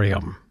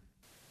Pomerium.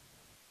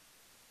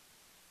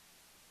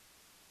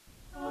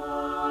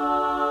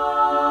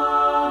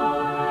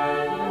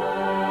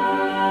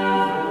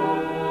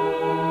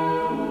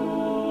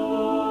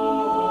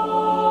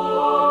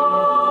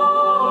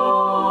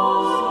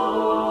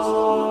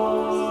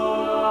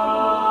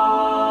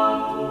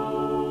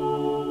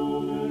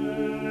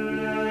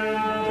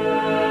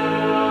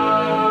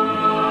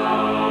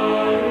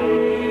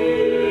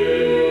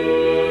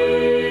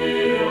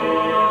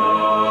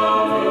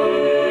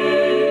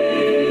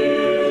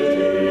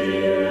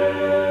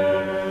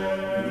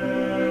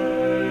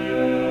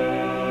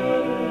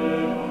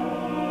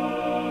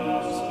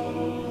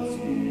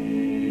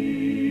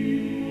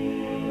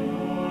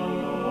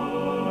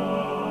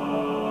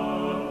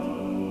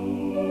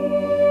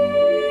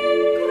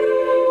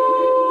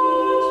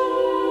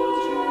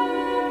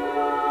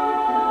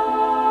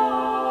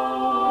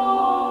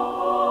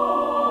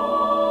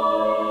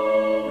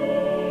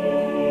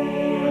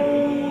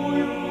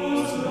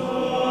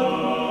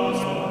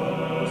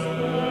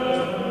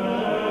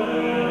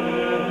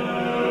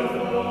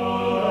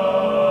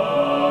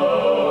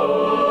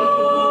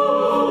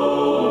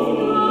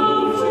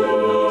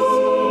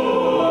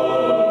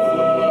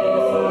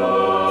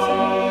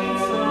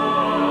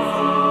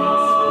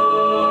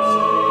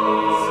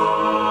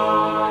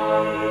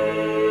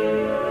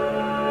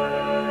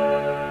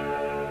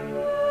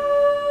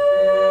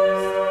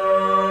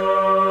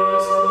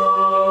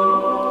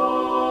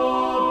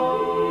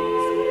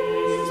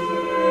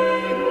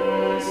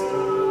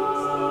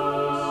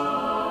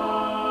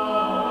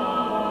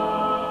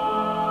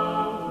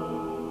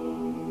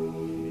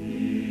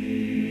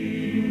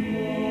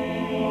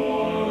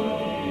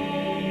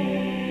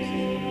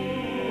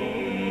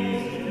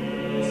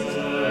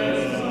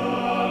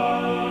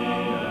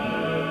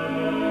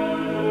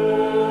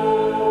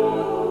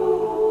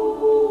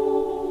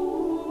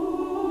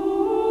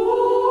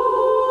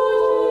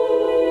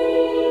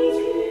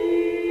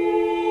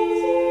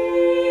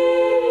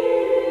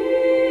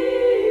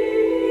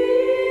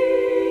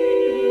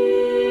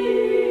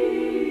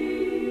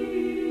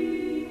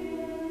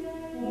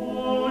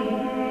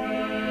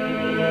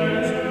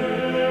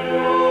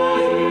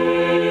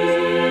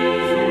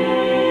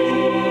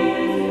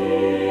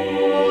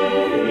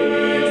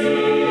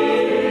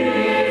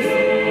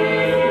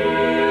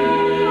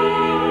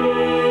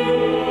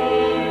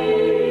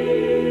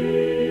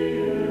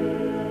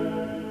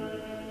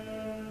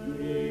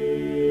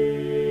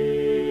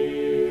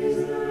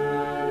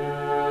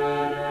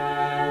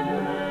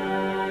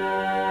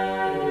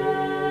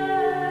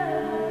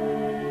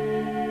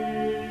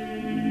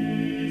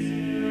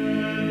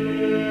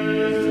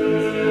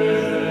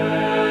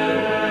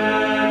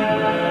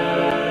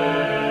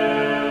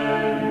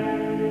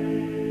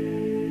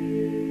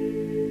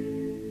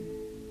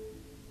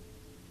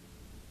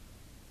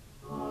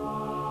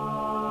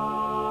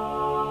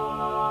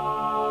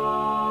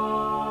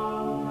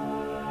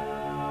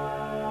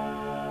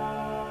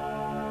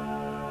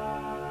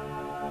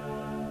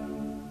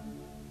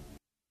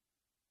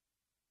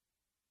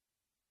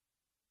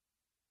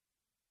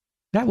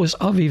 That was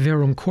Ave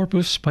Verum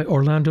Corpus by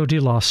Orlando Di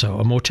Lasso,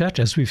 a motet,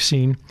 as we've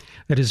seen,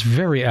 that is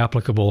very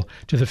applicable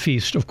to the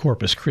feast of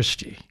Corpus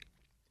Christi.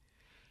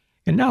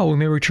 And now we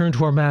may return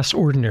to our Mass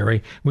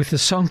Ordinary with the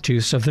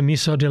Sanctus of the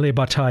Misa de la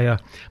Batalla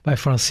by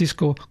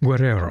Francisco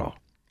Guerrero.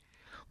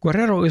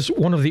 Guerrero is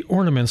one of the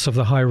ornaments of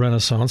the High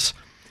Renaissance,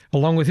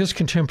 along with his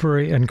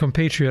contemporary and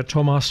compatriot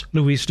Tomas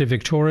Luis de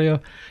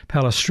Victoria,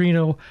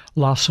 Palestrino,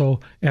 Lasso,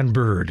 and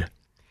Bird.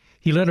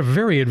 He led a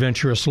very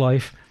adventurous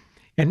life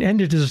and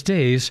ended his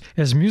days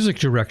as music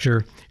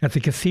director at the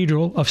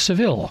Cathedral of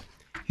Seville,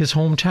 his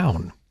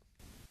hometown.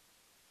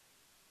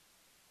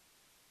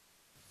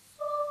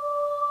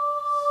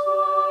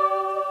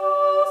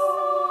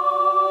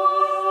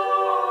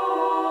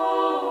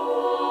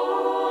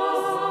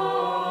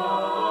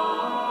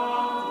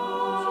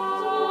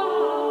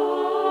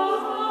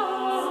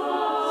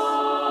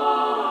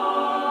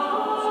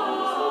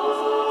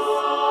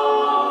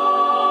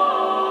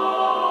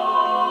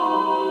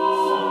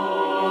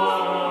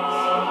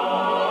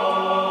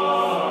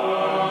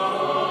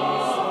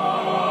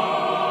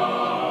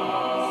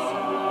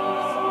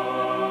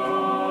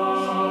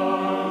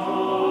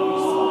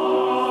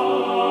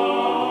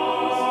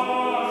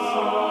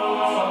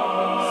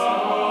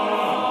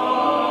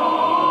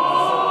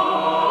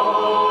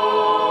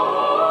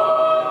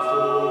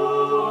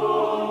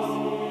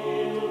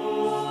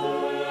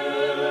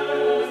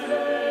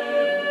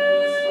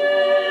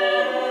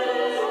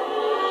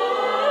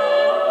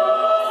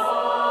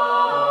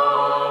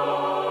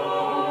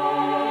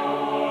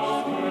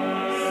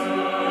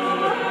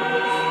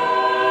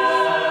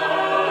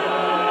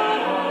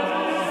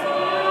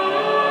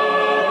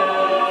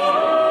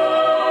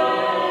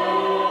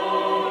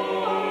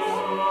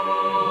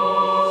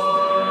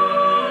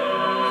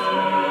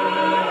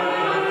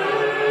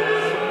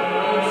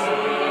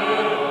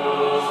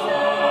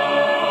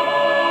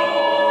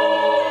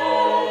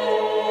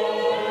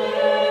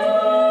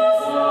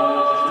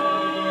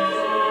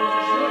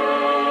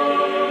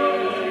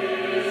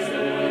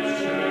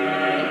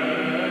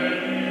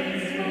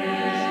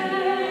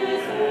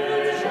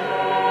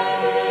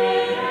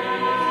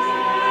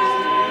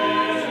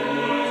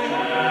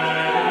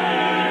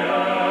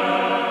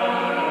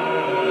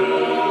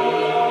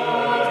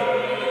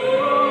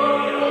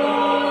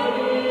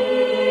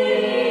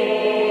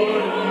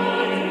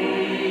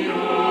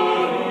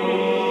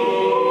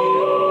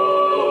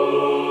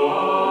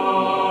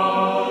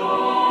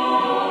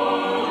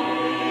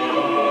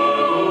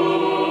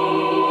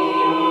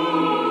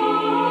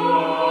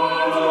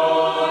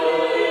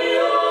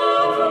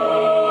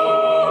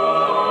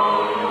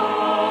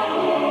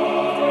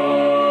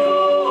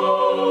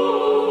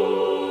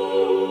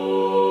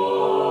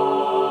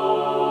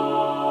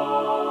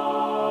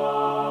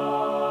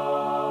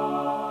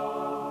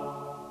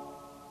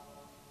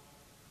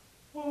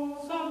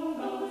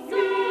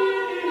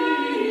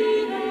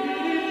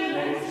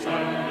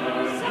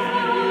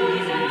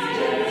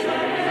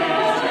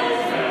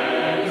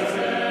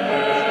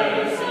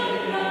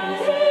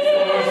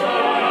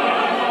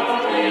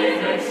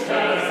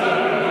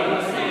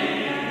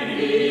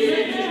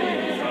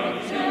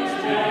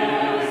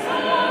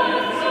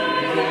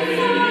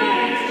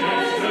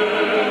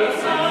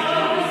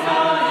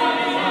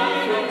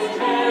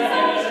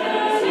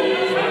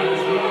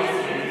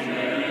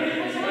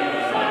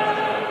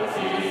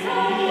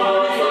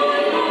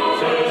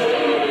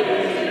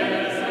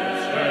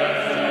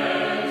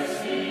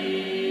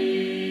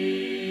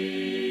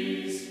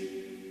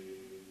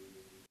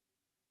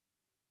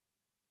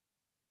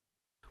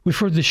 We've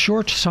heard the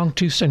short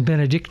Sanctus and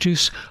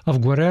Benedictus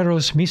of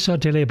Guerrero's Missa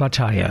delle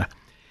Battaglia.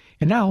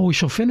 And now we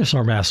shall finish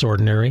our Mass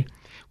Ordinary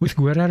with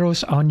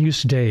Guerrero's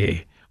Agnus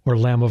Dei, or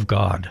Lamb of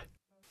God.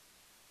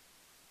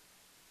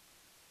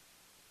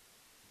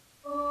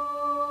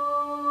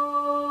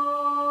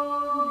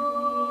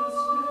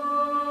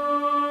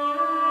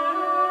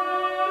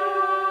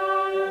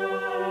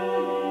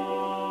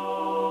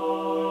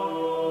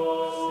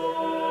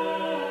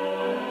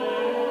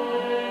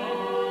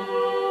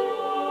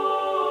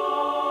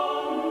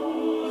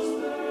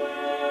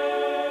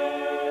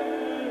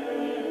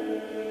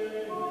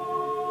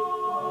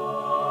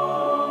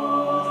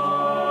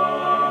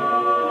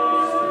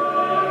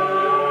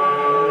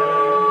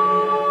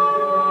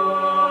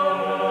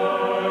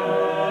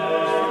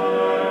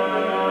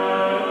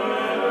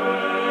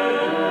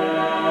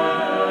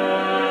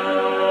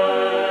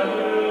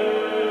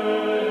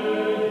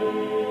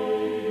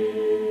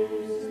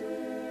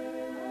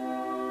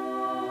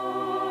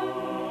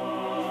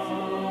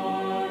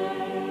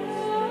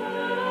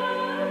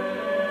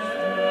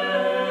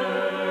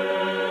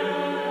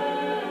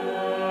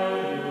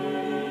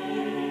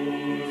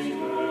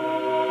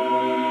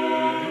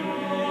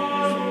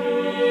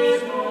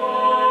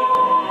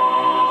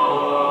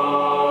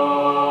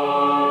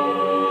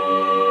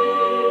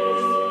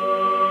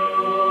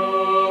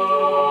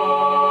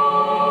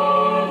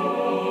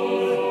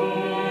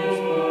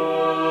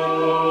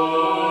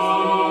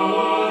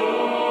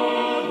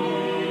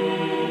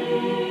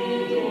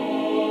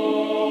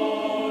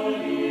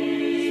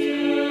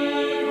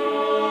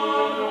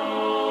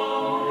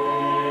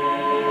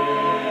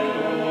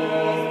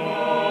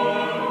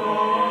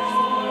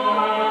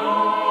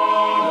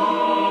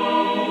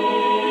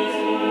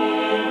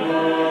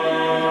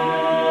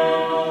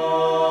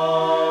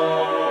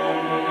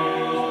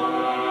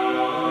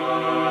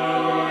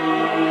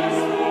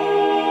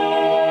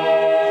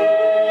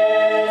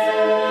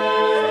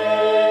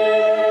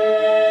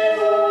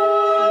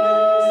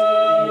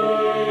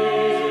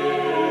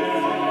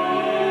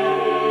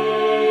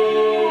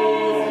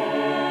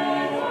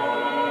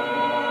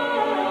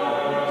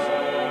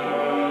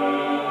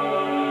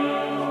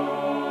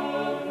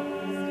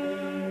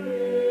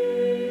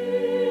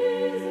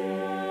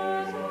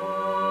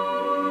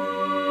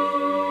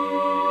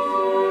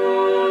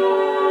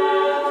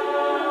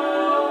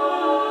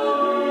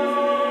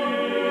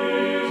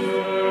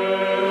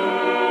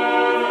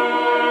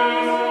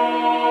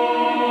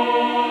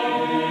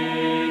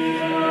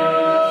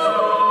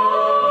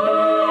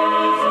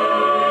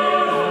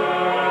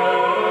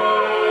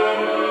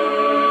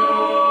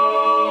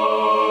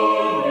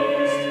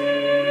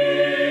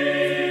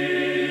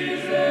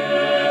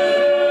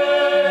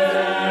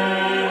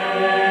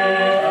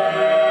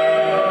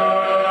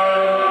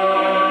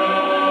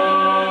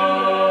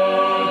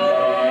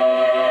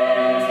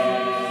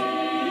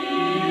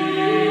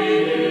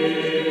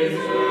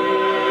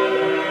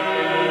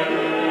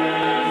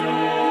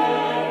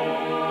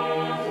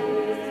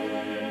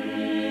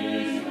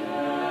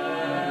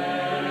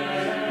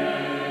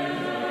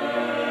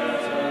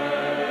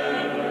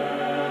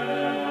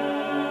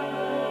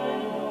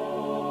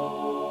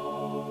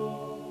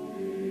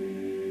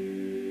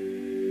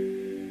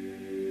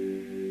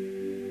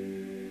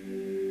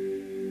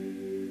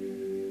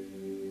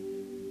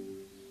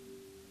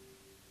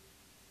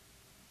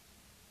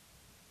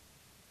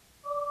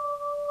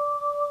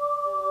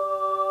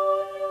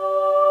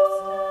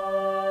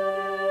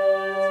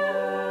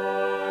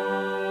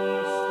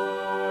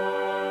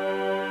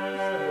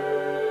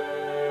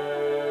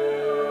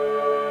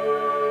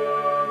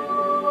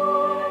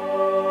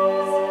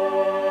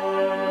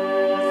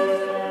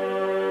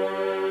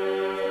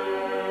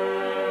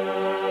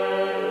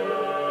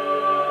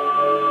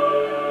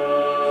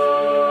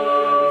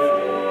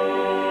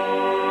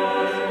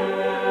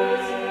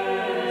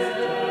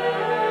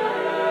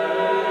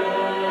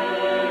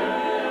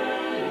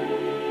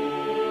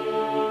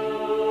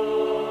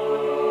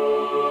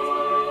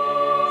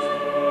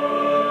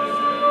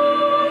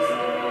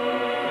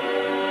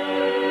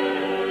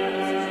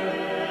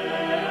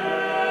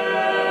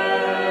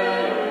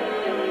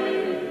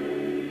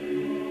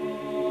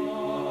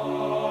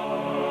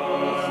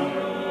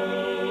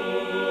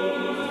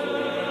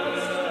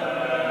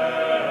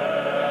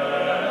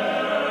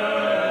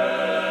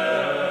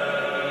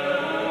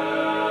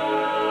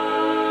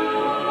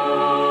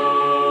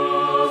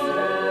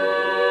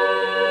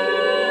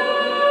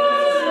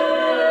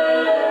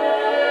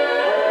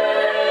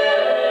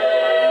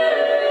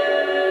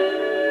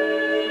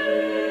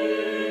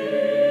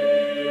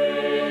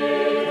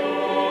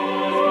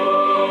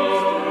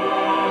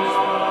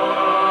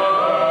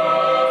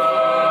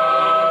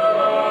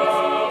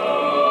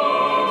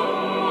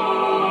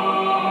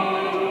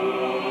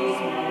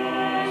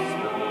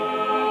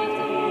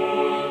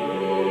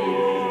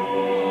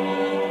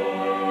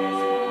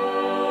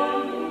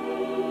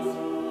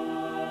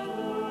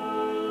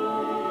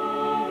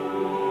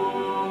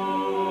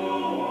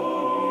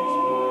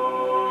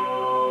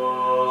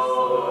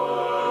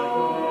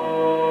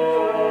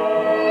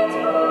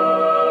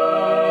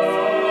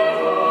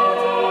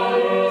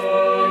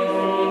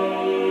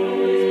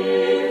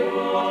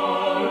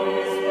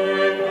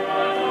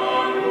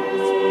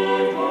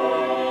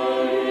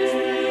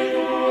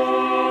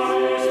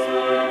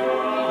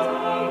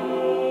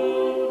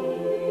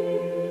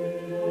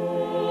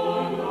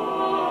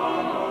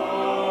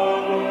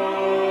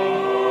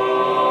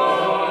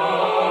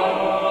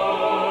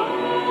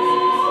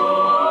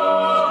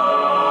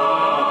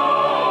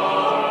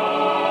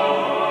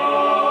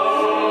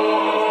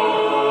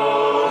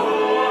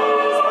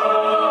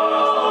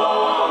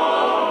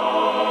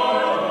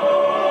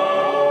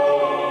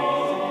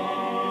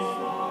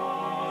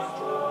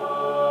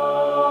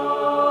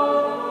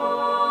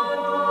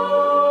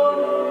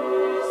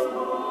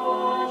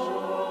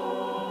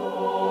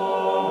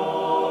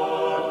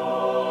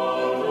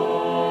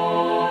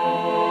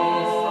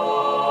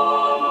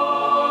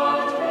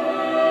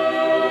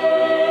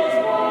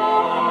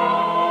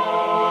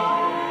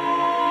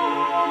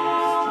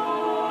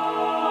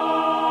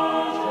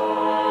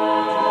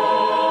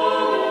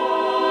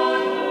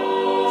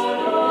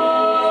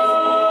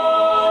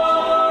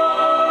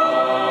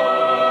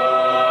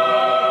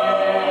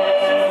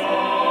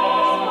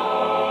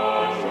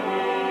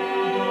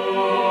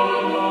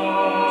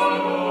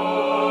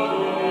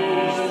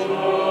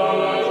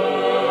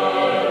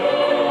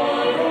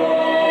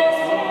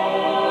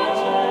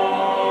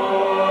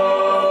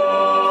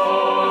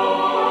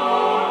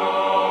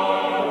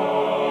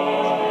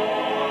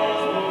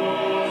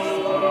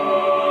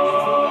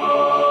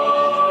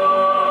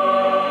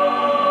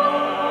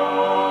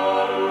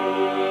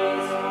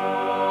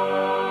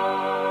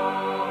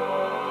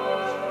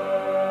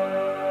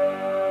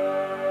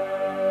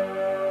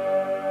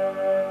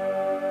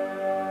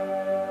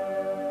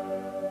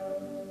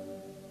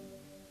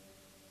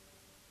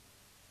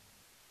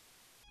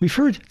 We've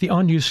heard the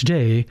Agnus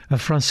Dei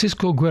of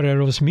Francisco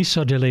Guerrero's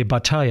Missa de la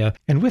Batalla,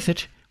 and with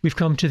it, we've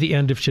come to the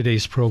end of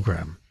today's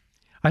program.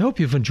 I hope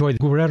you've enjoyed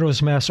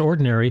Guerrero's Mass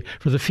Ordinary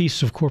for the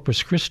Feast of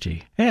Corpus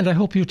Christi, and I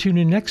hope you'll tune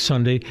in next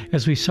Sunday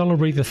as we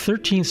celebrate the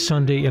 13th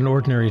Sunday in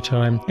Ordinary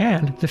Time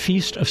and the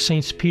Feast of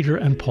Saints Peter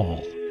and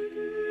Paul.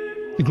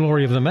 The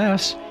Glory of the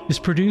Mass is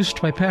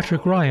produced by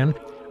Patrick Ryan.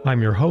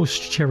 I'm your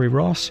host, Terry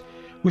Ross,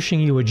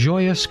 wishing you a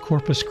joyous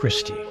Corpus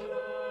Christi.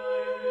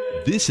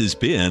 This has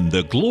been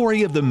The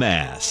Glory of the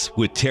Mass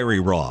with Terry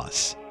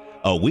Ross,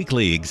 a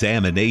weekly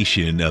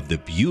examination of the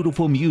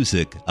beautiful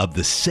music of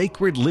the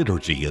sacred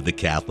liturgy of the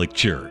Catholic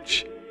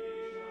Church.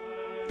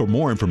 For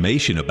more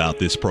information about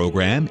this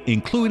program,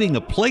 including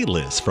a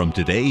playlist from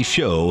today's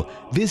show,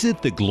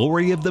 visit The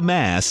Glory of the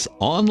Mass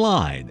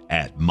online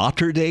at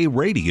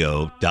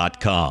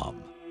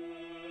materdeiradio.com.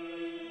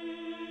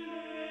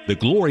 The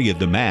Glory of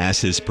the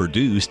Mass is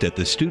produced at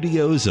the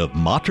studios of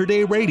Mater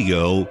Dei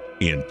Radio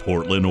in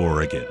Portland,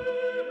 Oregon.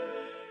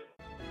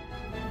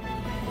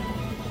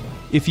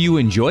 If you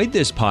enjoyed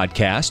this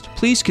podcast,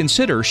 please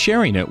consider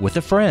sharing it with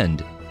a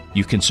friend.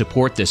 You can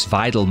support this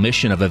vital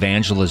mission of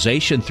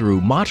evangelization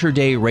through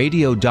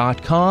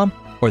materdeiradio.com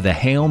or the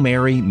Hail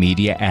Mary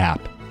Media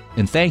app.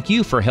 And thank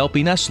you for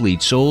helping us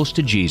lead souls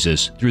to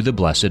Jesus through the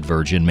Blessed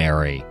Virgin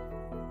Mary.